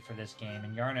is good for this game.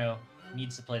 And Yarno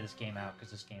needs to play this game out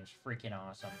because this game's freaking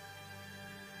awesome.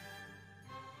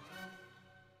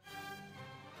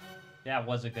 That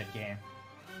was a good game.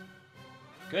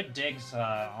 Good digs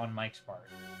on Mike's part.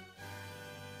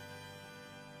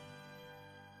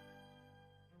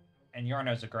 And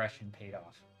Yarno's aggression paid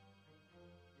off.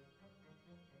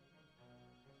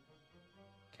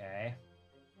 Okay.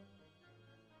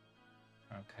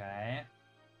 Okay.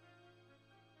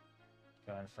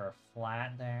 Going for a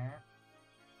flat there.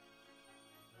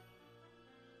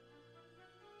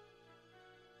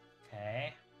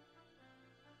 Okay.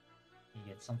 You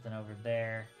get something over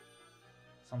there.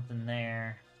 Something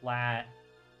there. Flat.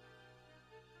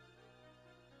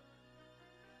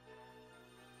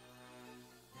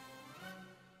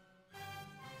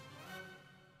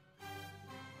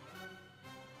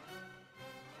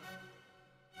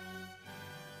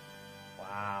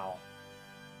 Wow.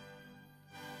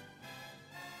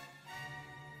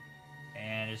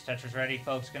 And is Tetris ready,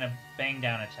 folks? Gonna bang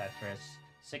down a Tetris.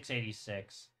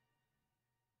 686.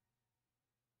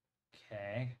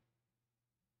 Okay.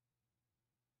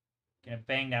 Gonna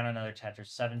bang down another Tetris.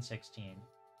 716.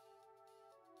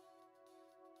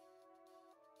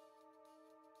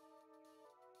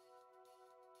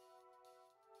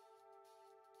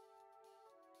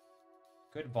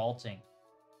 Good vaulting.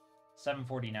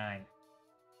 749.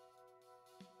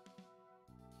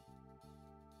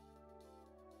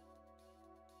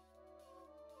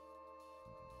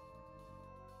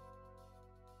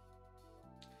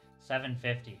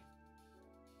 750.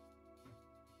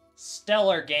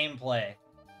 Stellar gameplay.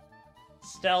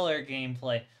 Stellar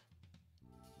gameplay.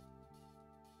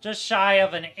 Just shy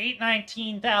of an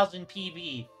 819,000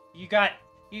 PB. You got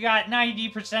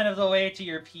 90% of the way to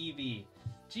your PB.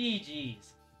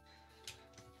 GG's.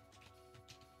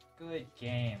 Good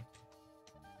game.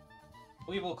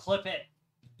 We will clip it.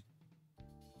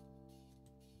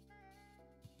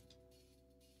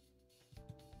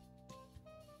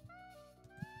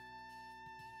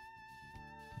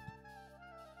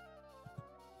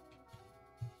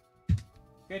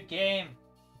 Good game.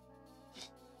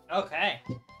 Okay.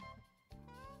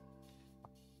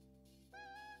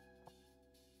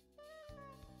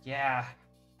 Yeah.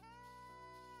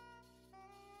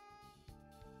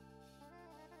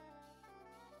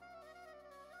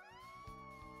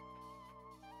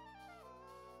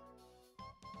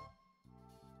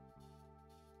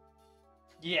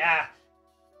 Yeah.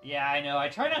 Yeah, I know. I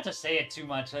try not to say it too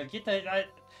much. I get the...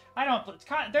 I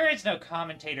don't... There is no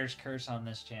commentator's curse on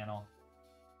this channel.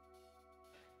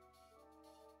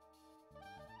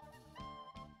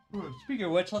 Ooh, speaking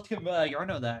of which, let's give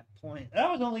Yarno that point. That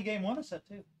was only game 1 of set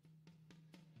 2.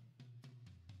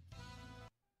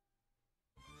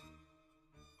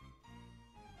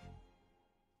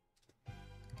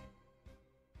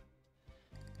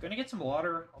 Gonna get some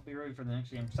water. I'll be ready for the next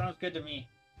game. Sounds good to me.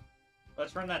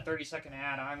 Let's run that 30-second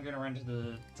ad. I'm gonna run to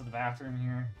the bathroom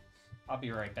here. I'll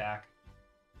be right back.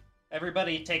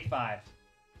 Everybody, take 5.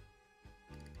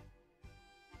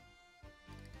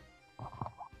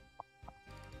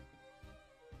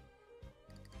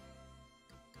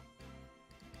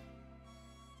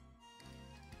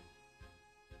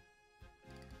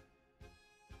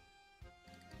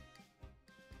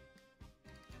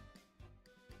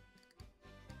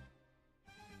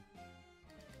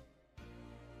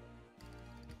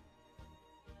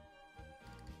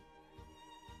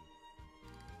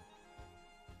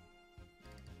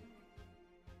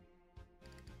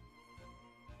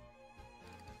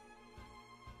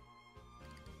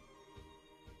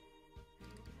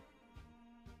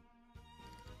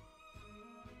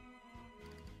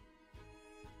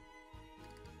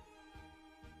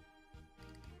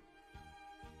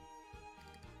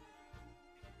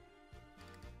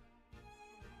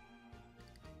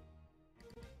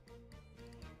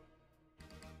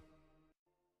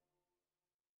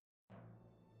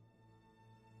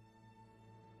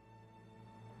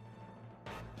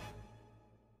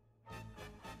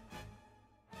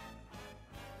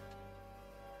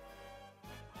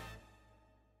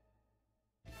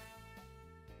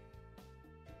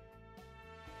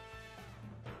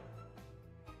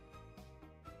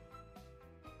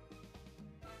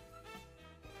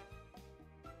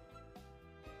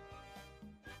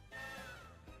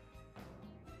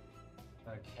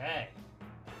 Okay.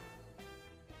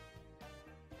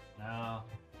 Now,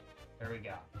 there we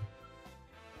go.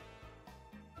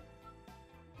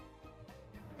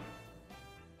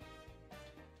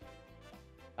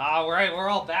 All right, we're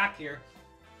all back here.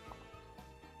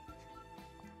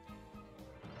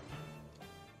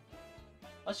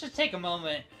 Let's just take a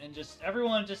moment and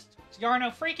everyone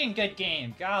Yarno, freaking good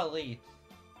game. Golly.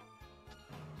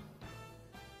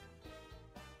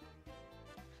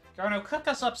 Yarno, cook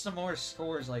us up some more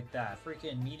scores like that.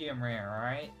 Freaking medium rare,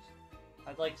 alright?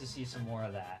 I'd like to see some more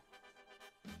of that.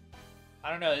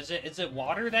 I don't know, is it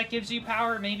water that gives you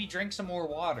power? Maybe drink some more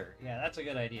water. Yeah, that's a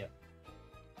good idea.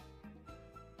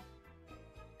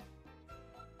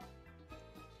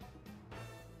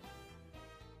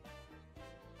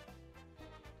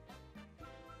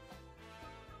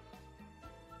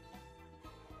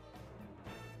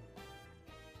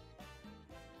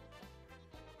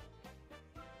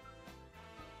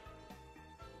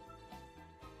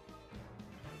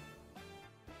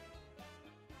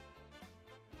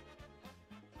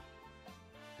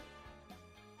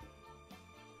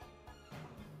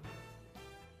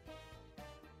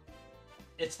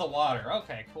 It's the water.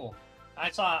 Okay, cool.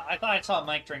 I thought I saw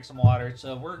Mike drink some water,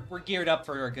 so we're geared up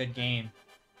for a good game.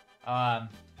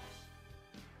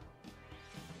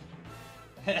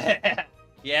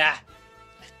 Yeah.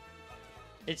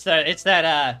 It's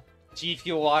that G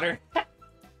Fuel water.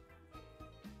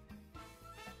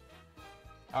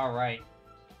 All right.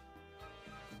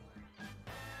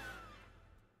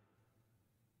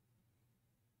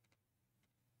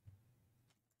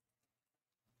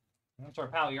 Once our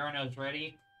pal Yarno's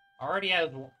ready, already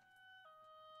has.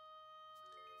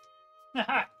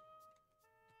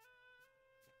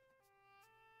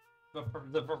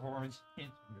 the performance,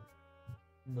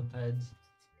 the peds.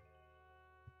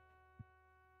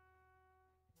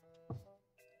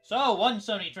 So, one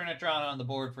Sony Trinitron on the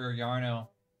board for Yarno.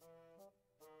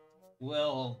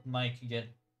 Will Mike get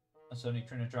a Sony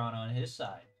Trinitron on his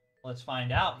side? Let's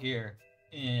find out here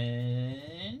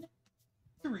in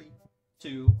 3,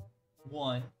 2,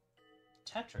 1.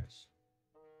 Tetris.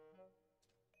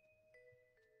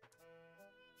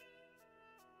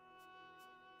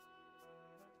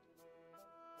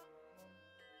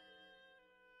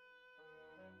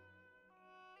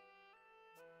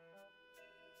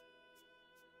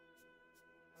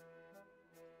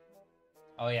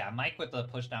 Oh yeah, Mike with the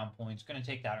push down points. Gonna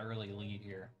take that early lead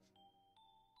here.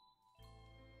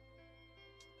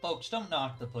 Folks, don't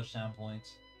knock the push down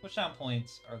points. Push down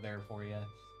points are there for you.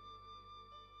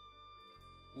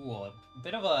 Ooh, a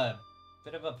bit of a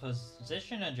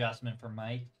position adjustment for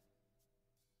Mike.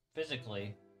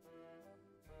 Physically.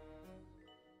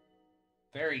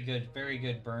 Very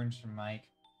good burns from Mike.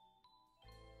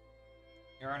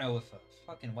 Yarno with a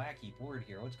fucking wacky board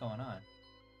here. What's going on?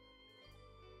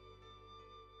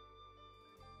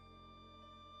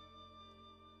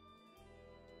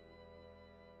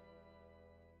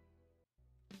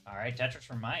 Alright, Tetris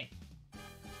from Mike.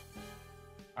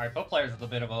 Alright, both players with a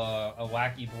bit of a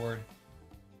wacky board.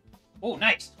 Oh,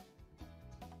 nice!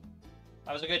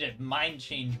 That was a good mind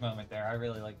change moment there. I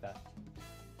really like that.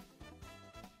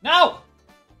 No!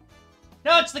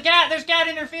 No, it's the cat! There's cat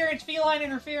interference! Feline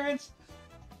interference!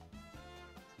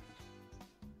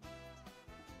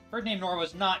 Bird named Nora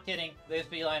was not kidding. The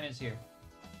feline is here.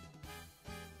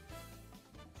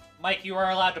 Mike, you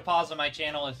are allowed to pause on my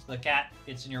channel if the cat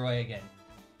gets in your way again.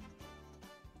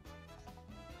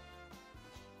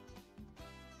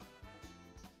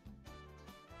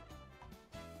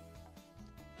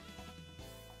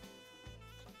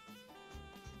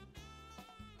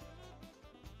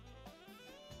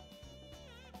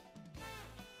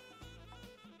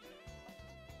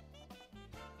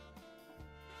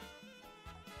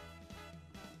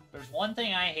 There's one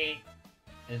thing I hate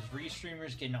is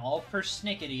Restreamers getting all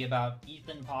persnickety about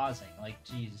Ethan pausing. Like,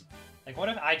 jeez. Like, what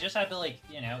if I just had to, like,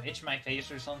 you know, itch my face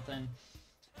or something?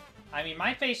 I mean,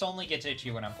 my face only gets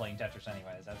itchy when I'm playing Tetris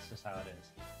anyways. That's just how it is.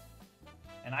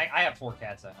 And I have 4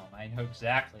 cats at home. I know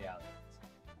exactly how it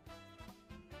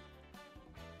is.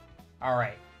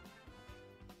 Alright.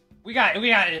 We got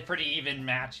a pretty even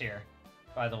match here,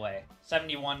 by the way.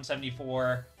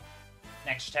 71-74.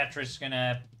 Next Tetris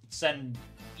gonna send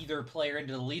either player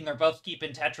into the lead, and they're both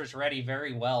keeping Tetris ready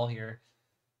very well here.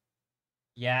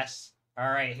 Yes.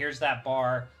 Alright, here's that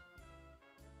bar.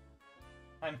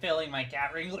 I'm failing my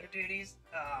cat wrangler duties.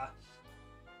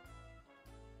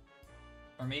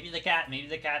 Or maybe the cat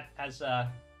has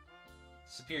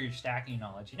superior stacking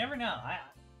knowledge. You never know.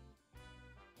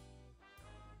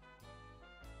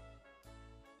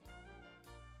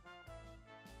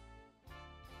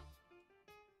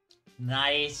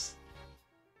 Nice.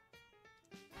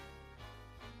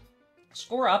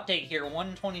 Score update here,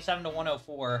 127 to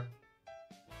 104.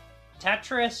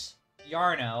 Tetris,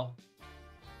 Yarno.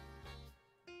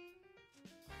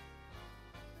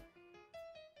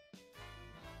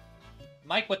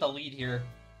 Mike with the lead here.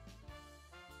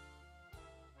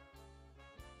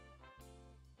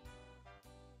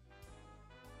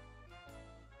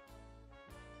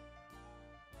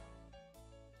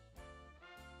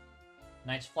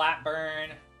 Nice flat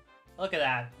burn. Look at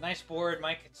that. Nice board.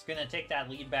 Mike's going to take that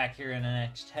lead back here in the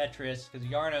next Tetris because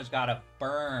Yarno's got a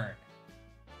burn.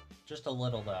 Just a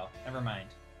little, though. Never mind.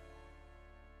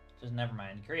 Just never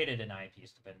mind. He created an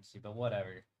eyepiece dependency, but whatever.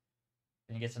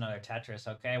 Then he gets another Tetris.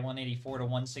 Okay, 184 to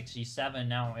 167.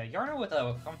 Now, Yarno with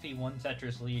a comfy 1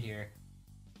 Tetris lead here.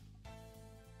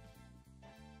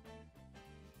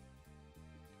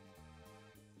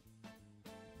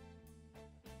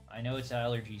 I know it's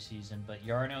allergy season, but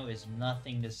Yarno is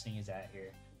nothing to sneeze at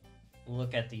here.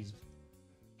 Look at these.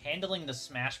 Handling the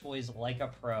Smash Boys like a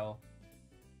pro.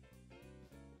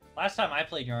 Last time I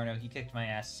played Yarno, he kicked my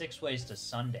ass 6 ways to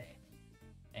Sunday.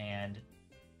 And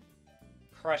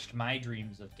crushed my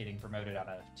dreams of getting promoted out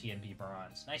of TNP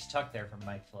Bronze. Nice tuck there from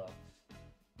MikeFlo.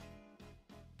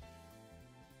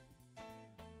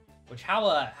 Which, how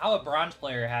a Bronze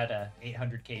player had a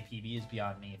 800k PB is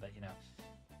beyond me, but you know.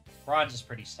 Bronze is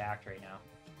pretty stacked right now.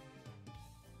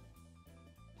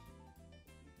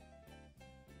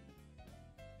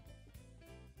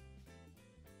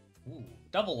 Ooh,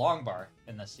 double long bar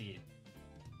in the seed.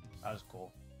 That was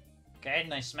cool. Okay,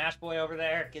 nice Smash Boy over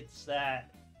there. Gets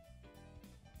that.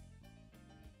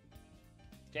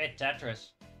 Okay, Tetris.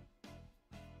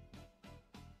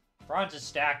 Bronze is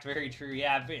stacked, very true.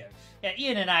 Yeah,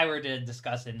 Ian and I were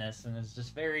discussing this, and it's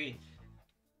just very,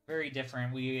 very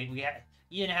different.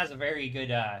 Ian has a very good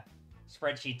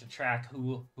spreadsheet to track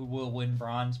who will win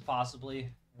Bronze, possibly.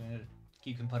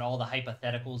 You can put all the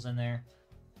hypotheticals in there.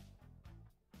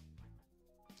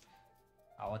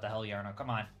 Oh, what the hell, Yarno? Come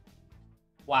on.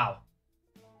 Wow.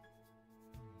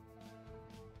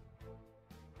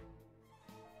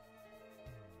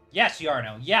 Yes,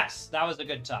 Yarno. Yes, that was a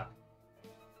good tuck.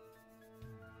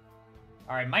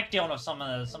 All right, Mike dealing with some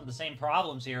of the same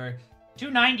problems here.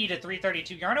 290 to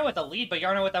 332. Yarno with the lead, but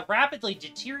Yarno with a rapidly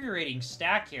deteriorating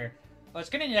stack here. But it's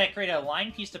going to create a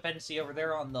line piece dependency over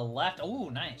there on the left. Oh,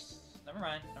 nice. Never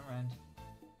mind. Never mind.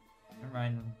 Never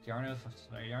mind.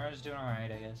 Yarno's doing all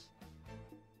right, I guess.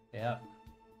 Yep.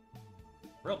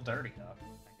 Real dirty, though. I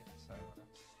guess. So.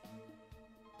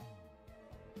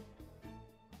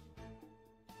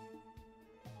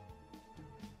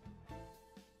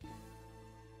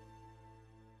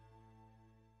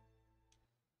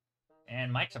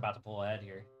 And Mike's about to pull ahead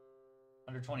here.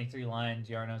 Under 23 lines,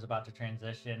 Yarno's about to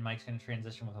transition. Mike's going to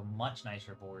transition with a much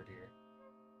nicer board here.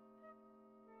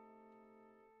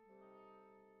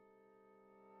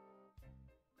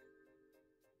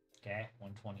 Okay,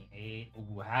 128.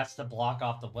 Ooh, has to block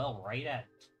off the well right at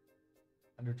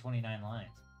under 29 lines.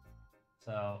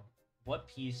 So, what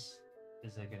piece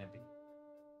is it going to be?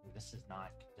 Ooh, this is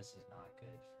not good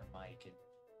for Mike.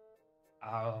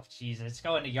 Oh, jeez, it's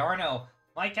going to Yarno.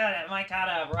 Mike had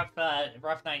a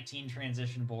rough 19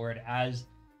 transition board. As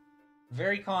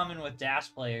very common with DAS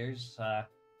players,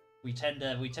 we tend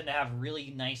to have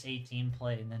really nice 18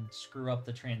 play and then screw up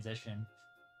the transition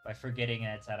by forgetting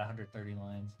it's at 130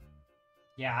 lines.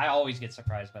 Yeah, I always get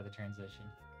surprised by the transition.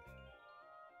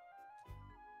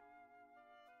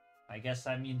 I guess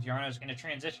that means Yarno's going to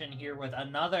transition here with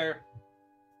another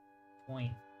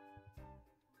point.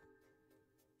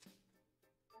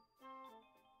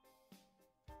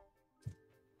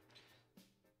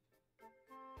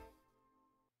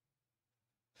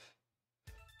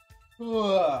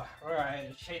 Alright,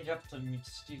 let's change up the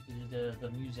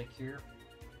music here.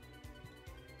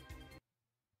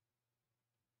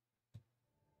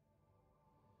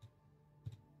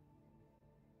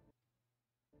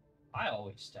 I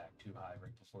always stack too high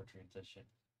right before transition.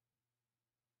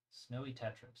 Snowy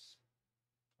Tetris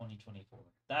 2024.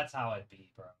 That's how it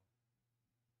be, bro.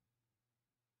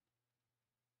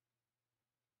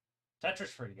 Tetris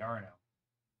for Yarno.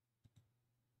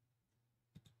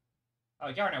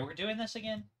 Oh, Yarno, we're doing this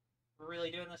again? We're really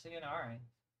doing this again? Alright.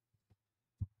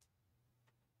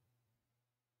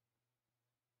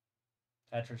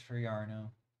 Tetris for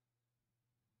Yarno.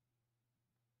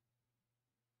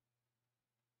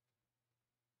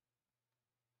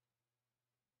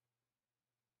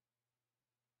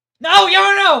 No,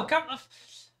 Yarno! Come on!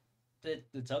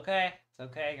 It's okay. It's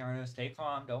okay, Yarno. Stay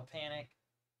calm. Don't panic.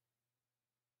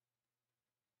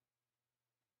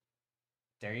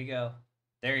 There you go.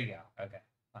 There you go. Okay.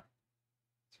 Fine.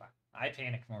 It's fine. I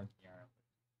panicked more than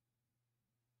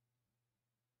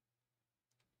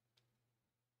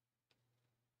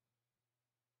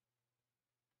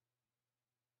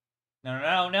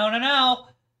Yarno. No.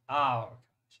 Oh.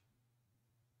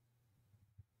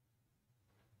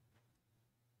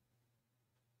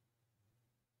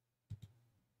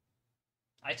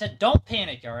 I said don't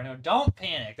panic, Yarno. Don't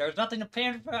panic. There's nothing to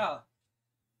panic about.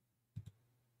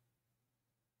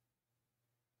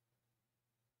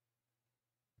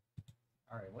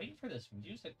 Alright, waiting for this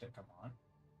music to come on.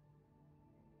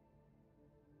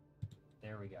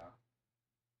 There we go.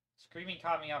 Screaming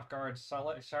caught me off guard.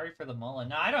 Sorry for the mullen.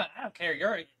 No, I don't care.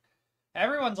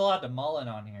 Everyone's allowed to mullen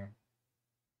on here.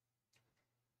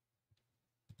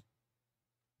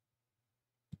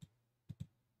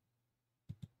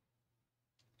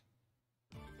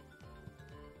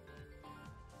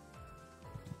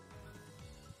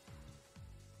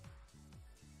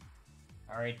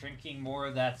 Alright, drinking more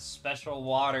of that special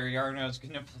water. Yarno's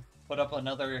gonna put up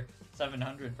another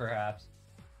 700, perhaps.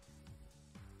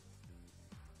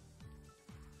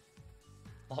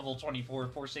 Level 24,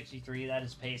 463, that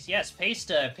is pace. Yes, pace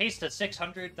to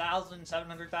 600,000,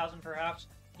 700,000, perhaps.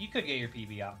 You could get your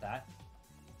PB off that.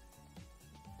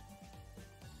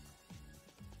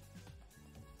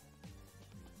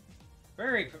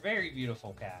 Very, very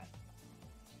beautiful cat.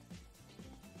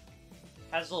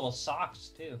 Has little socks,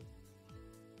 too.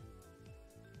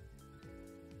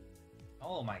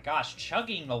 Oh my gosh,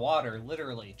 chugging the water,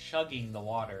 literally chugging the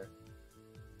water.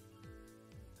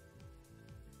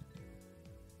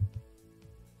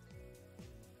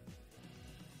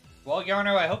 Well,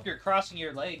 Yarno, I hope you're crossing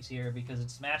your legs here because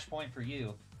it's match point for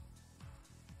you.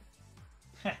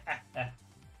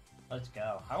 Let's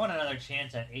go. I want another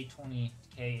chance at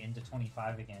 820k into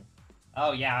 25 again.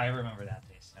 Oh yeah, I remember that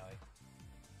day, Snowy.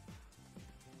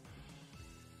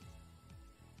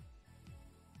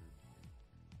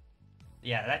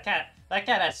 Yeah, that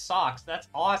cat has socks. That's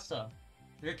awesome.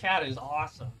 Your cat is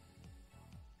awesome.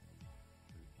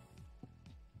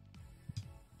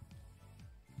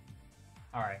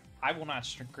 Alright, I will not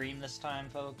scream this time,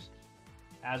 folks.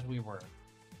 As we were.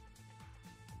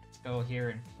 Let's go here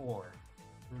in 4,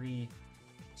 3,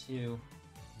 2,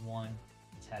 1,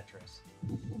 Tetris.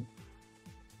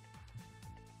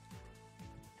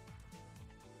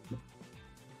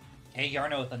 Okay,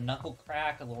 Yarno with a knuckle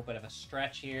crack, a little bit of a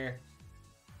stretch here.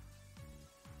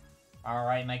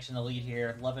 Alright, Mike's in the lead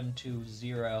here,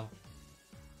 11-0.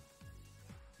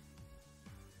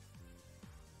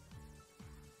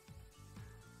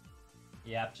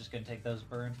 Yep, just gonna take those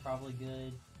burns, probably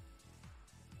good.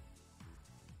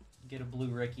 Get a blue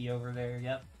Ricky over there,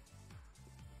 yep.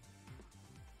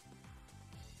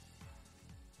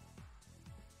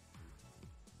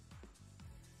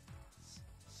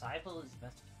 Cycle is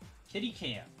best. Kitty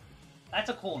Cam. That's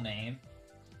a cool name.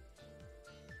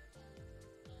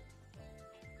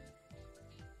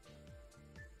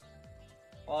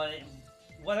 Well,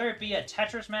 whether it be a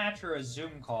Tetris match or a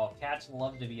Zoom call, cats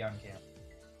love to be on cam.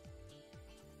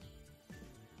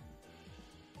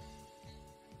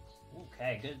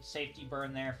 Okay, good safety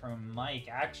burn there from Mike.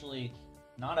 Actually,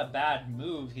 not a bad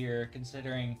move here,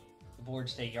 considering the board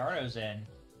state Yarno's in.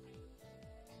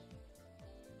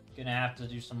 Gonna have to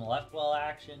do some left well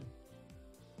action.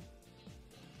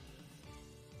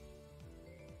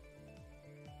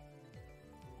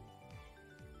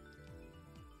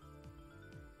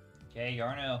 Okay,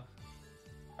 Yarno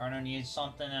needs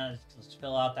something to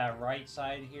fill out that right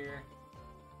side here.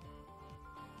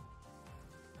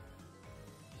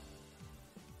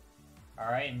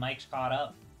 Alright, Mike's caught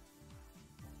up.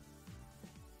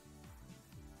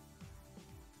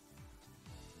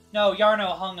 No,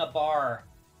 Yarno hung a bar.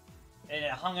 And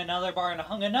it hung another bar and it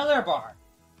hung another bar.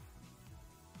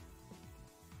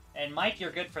 And Mike,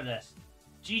 you're good for this.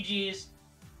 GG's.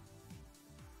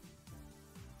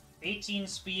 18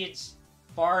 speeds,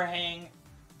 bar hang,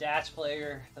 DATS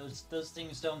player. Those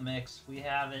things don't mix. We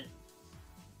have it.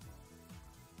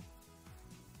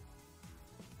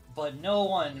 But no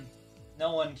one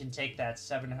can take that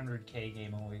 700k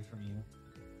game away from you.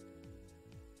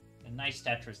 A nice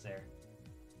Tetris there.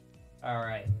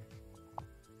 Alright.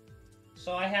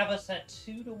 So I have us at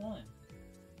 2-1.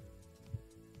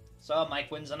 So Mike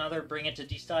wins another, bring it to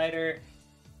decider.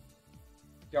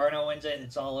 Yarno wins it,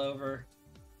 it's all over.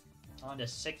 On to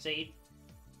 6-8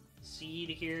 seed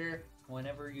here,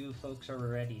 whenever you folks are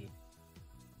ready.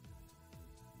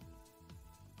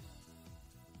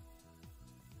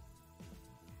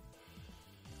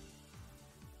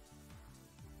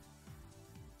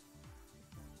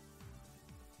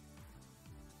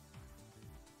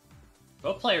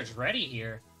 Both players ready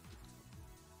here.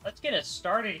 Let's get it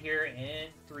started here in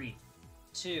 3,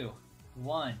 2,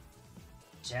 1.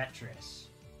 Tetris.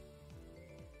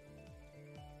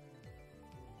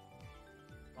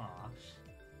 Aw.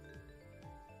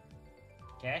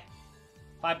 Okay.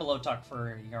 5 below tuck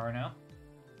for Yarno.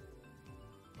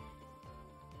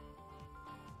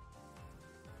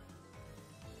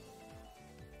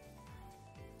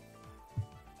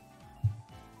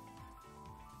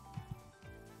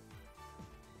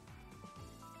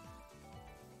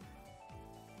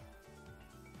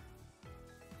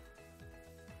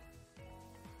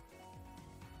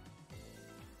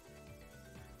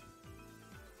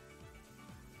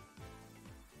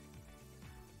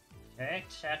 Okay,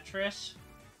 Tetris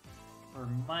for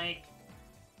Mike.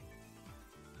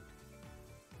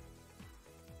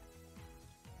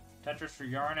 Tetris for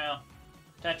Yarno.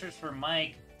 Tetris for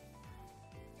Mike.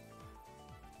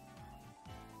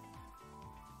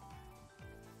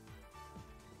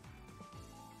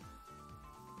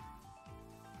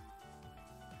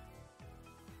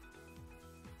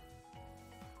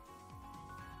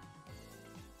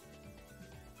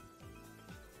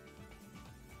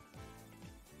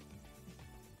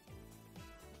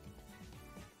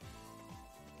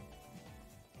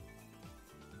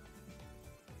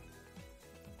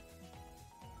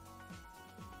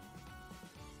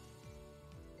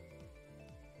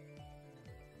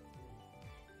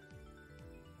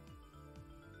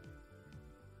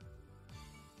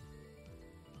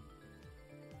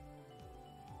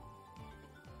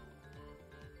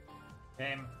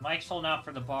 Okay, Mike's holding out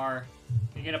for the bar.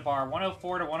 You get a bar.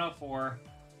 104 to 104.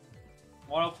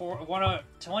 104,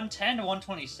 110 to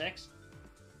 126.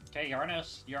 Okay,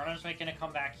 Yarno's making a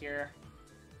comeback here.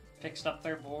 Fixed up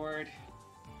their board.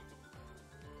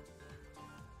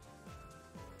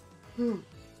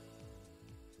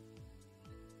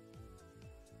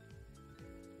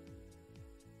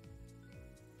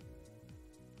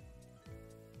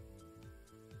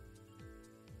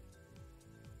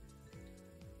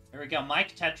 There we go.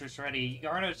 Mike Tetris ready.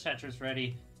 Yarno's Tetris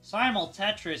ready. Simul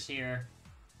Tetris here.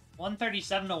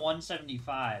 137 to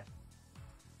 175.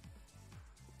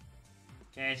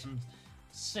 Okay, some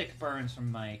sick burns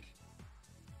from Mike.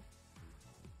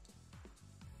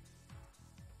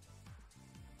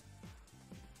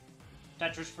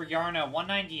 Tetris for Yarno,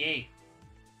 198.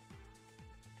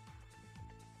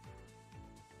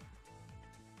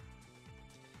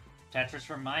 Tetris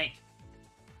for Mike.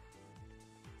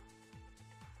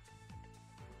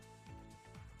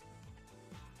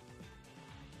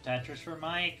 Tetris for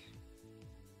Mike.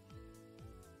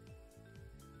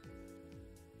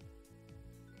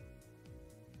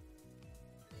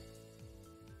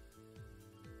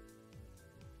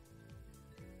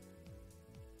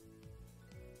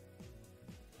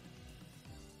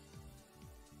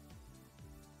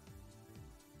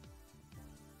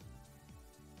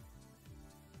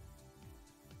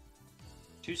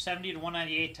 $270 to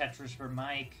 $198 Tetris for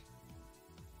Mike.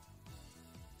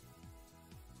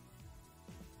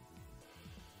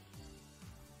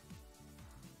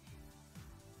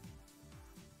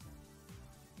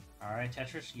 Alright,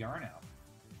 Tetris Yarno.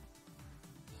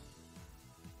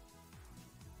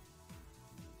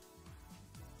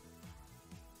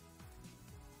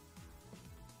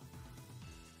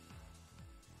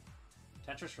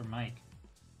 Tetris for Mike.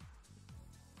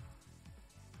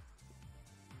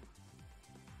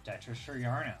 Tetris for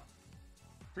Yarno.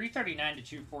 339 to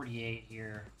 248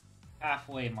 here.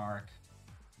 Halfway mark.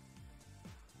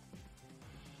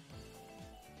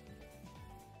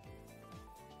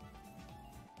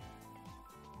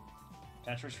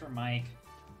 Tetris for Mike.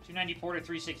 294 to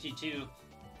 362.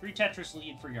 3 Tetris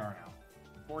lead for Yarno.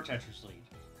 4 Tetris lead.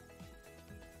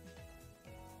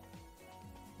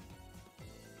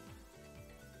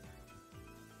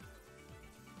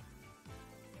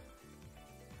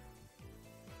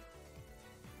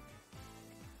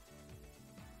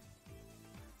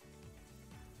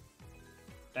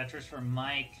 Tetris for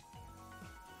Mike.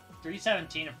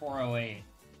 317 to 408.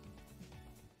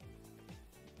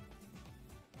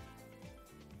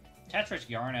 Tetris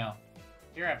Yarno.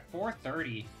 Here at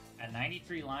 430 at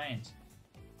 93 lines.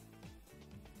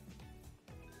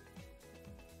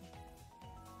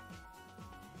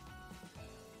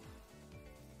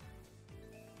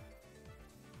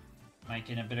 Mike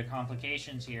in a bit of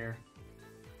complications here.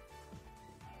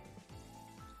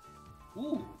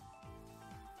 Ooh.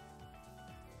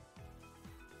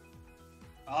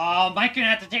 Oh, Mike gonna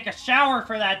have to take a shower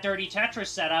for that dirty Tetris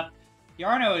setup.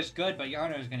 Yarno is good, but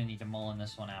Yarno is gonna need to mull in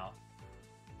this one out.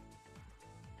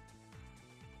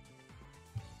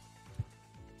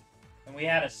 And we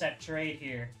had a set trade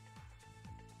here.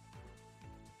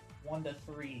 1 to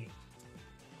 3.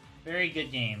 Very good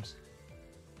games.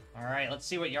 Alright, let's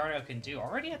see what Yarno can do.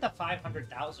 Already at the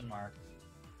 500,000 mark.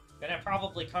 Gonna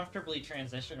probably comfortably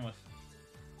transition with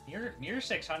near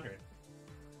 600.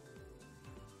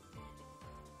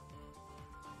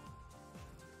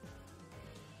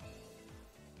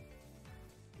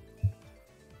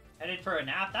 Headed for a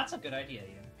nap? That's a good idea,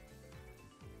 Ian.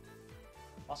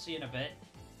 I'll see you in a bit.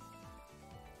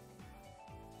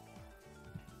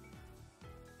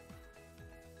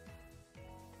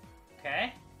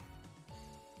 Okay.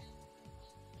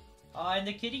 And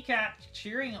the kitty cat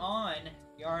cheering on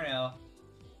Yarno.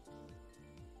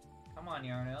 Come on,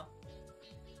 Yarno.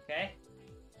 Okay.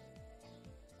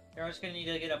 Yarno's gonna need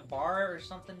to get a bar or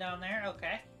something down there.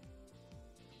 Okay.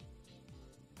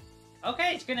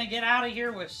 Okay, it's gonna get out of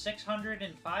here with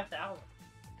 605,000.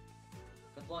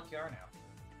 Good luck, Yarno.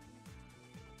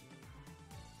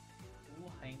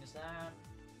 Ooh, hangs that.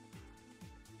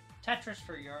 Tetris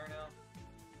for Yarno.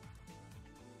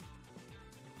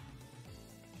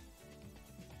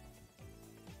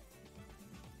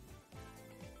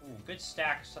 Ooh, good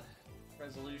stack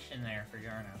resolution there for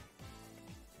Yarno.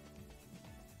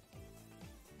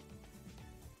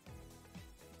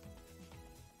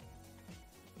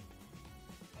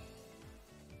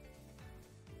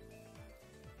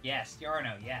 Yes,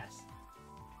 Yarno, yes.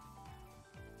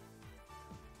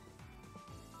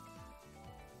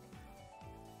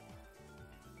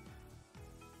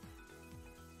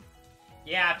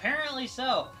 Yeah, apparently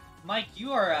so. Mike,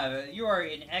 you are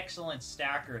an excellent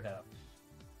stacker, though.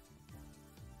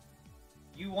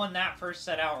 You won that first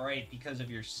set outright because of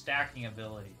your stacking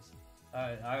abilities.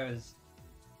 And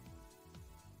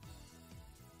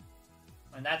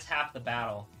that's half the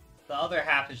battle. The other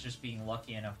half is just being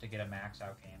lucky enough to get a max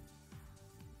out game.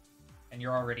 And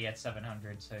you're already at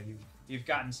 700, so you've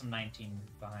gotten some 19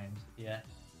 behind. Yeah.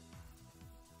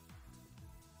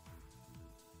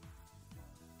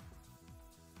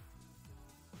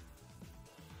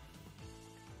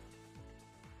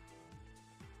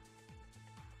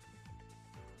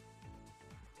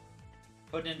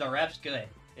 Putting in the reps, good.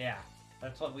 Yeah,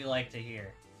 that's what we like to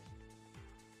hear.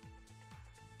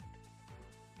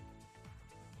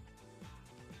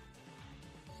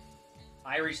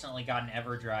 I recently got an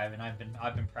EverDrive, and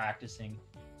I've been practicing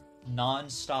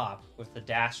non-stop with the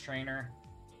dash trainer.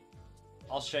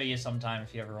 I'll show you sometime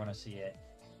if you ever want to see it.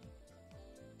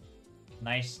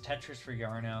 Nice Tetris for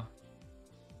Yarno.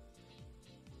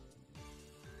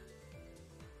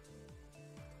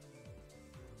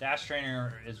 Dash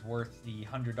trainer is worth the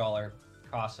 $100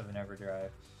 cost of an EverDrive.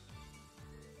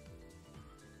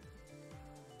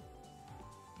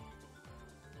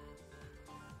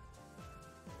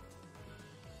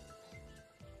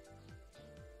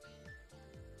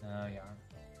 Oh, yeah.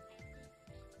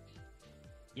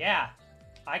 Yeah,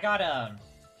 I got I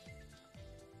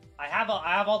have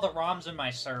all the ROMs in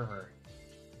my server.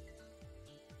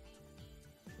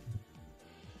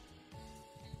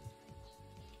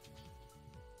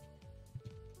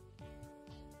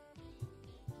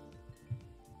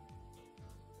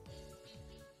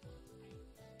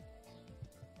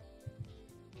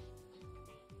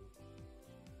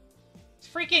 It's a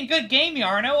freaking good game,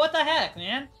 Yarno. What the heck,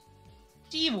 man?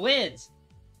 Steve Wids.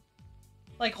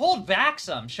 Like, hold back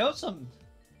some. Show some...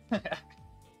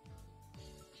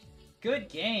 Good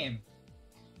game.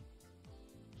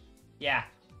 Yeah.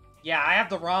 Yeah, I have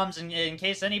the ROMs in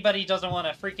case anybody doesn't want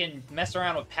to freaking mess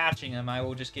around with patching them. I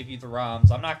will just give you the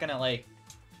ROMs. I'm not gonna, like,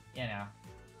 you know...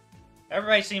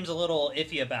 Everybody seems a little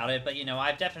iffy about it, but, you know,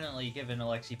 I've definitely given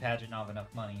Alexei Pajitnov enough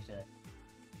money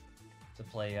to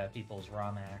play people's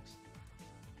ROM hacks.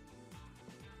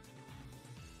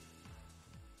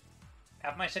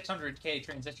 Half my 600k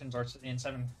transitions are in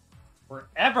 7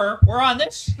 forever. We're on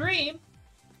this stream.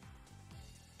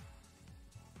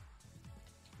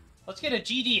 Let's get a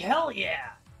GD hell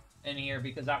yeah in here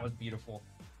because that was beautiful.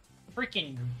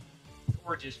 Freaking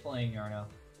gorgeous playing, Yarno.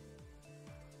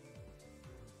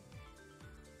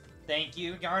 Thank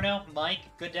you, Yarno. Mike,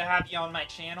 good to have you on my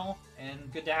channel,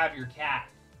 and good to have your cat.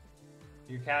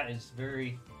 Your cat is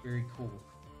very, very cool.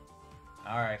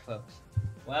 Alright, folks.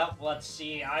 Well, let's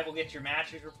see. I will get your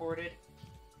matches reported.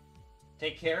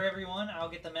 Take care, everyone. I'll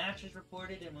get the matches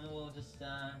reported, and we'll just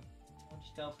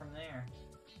go from there.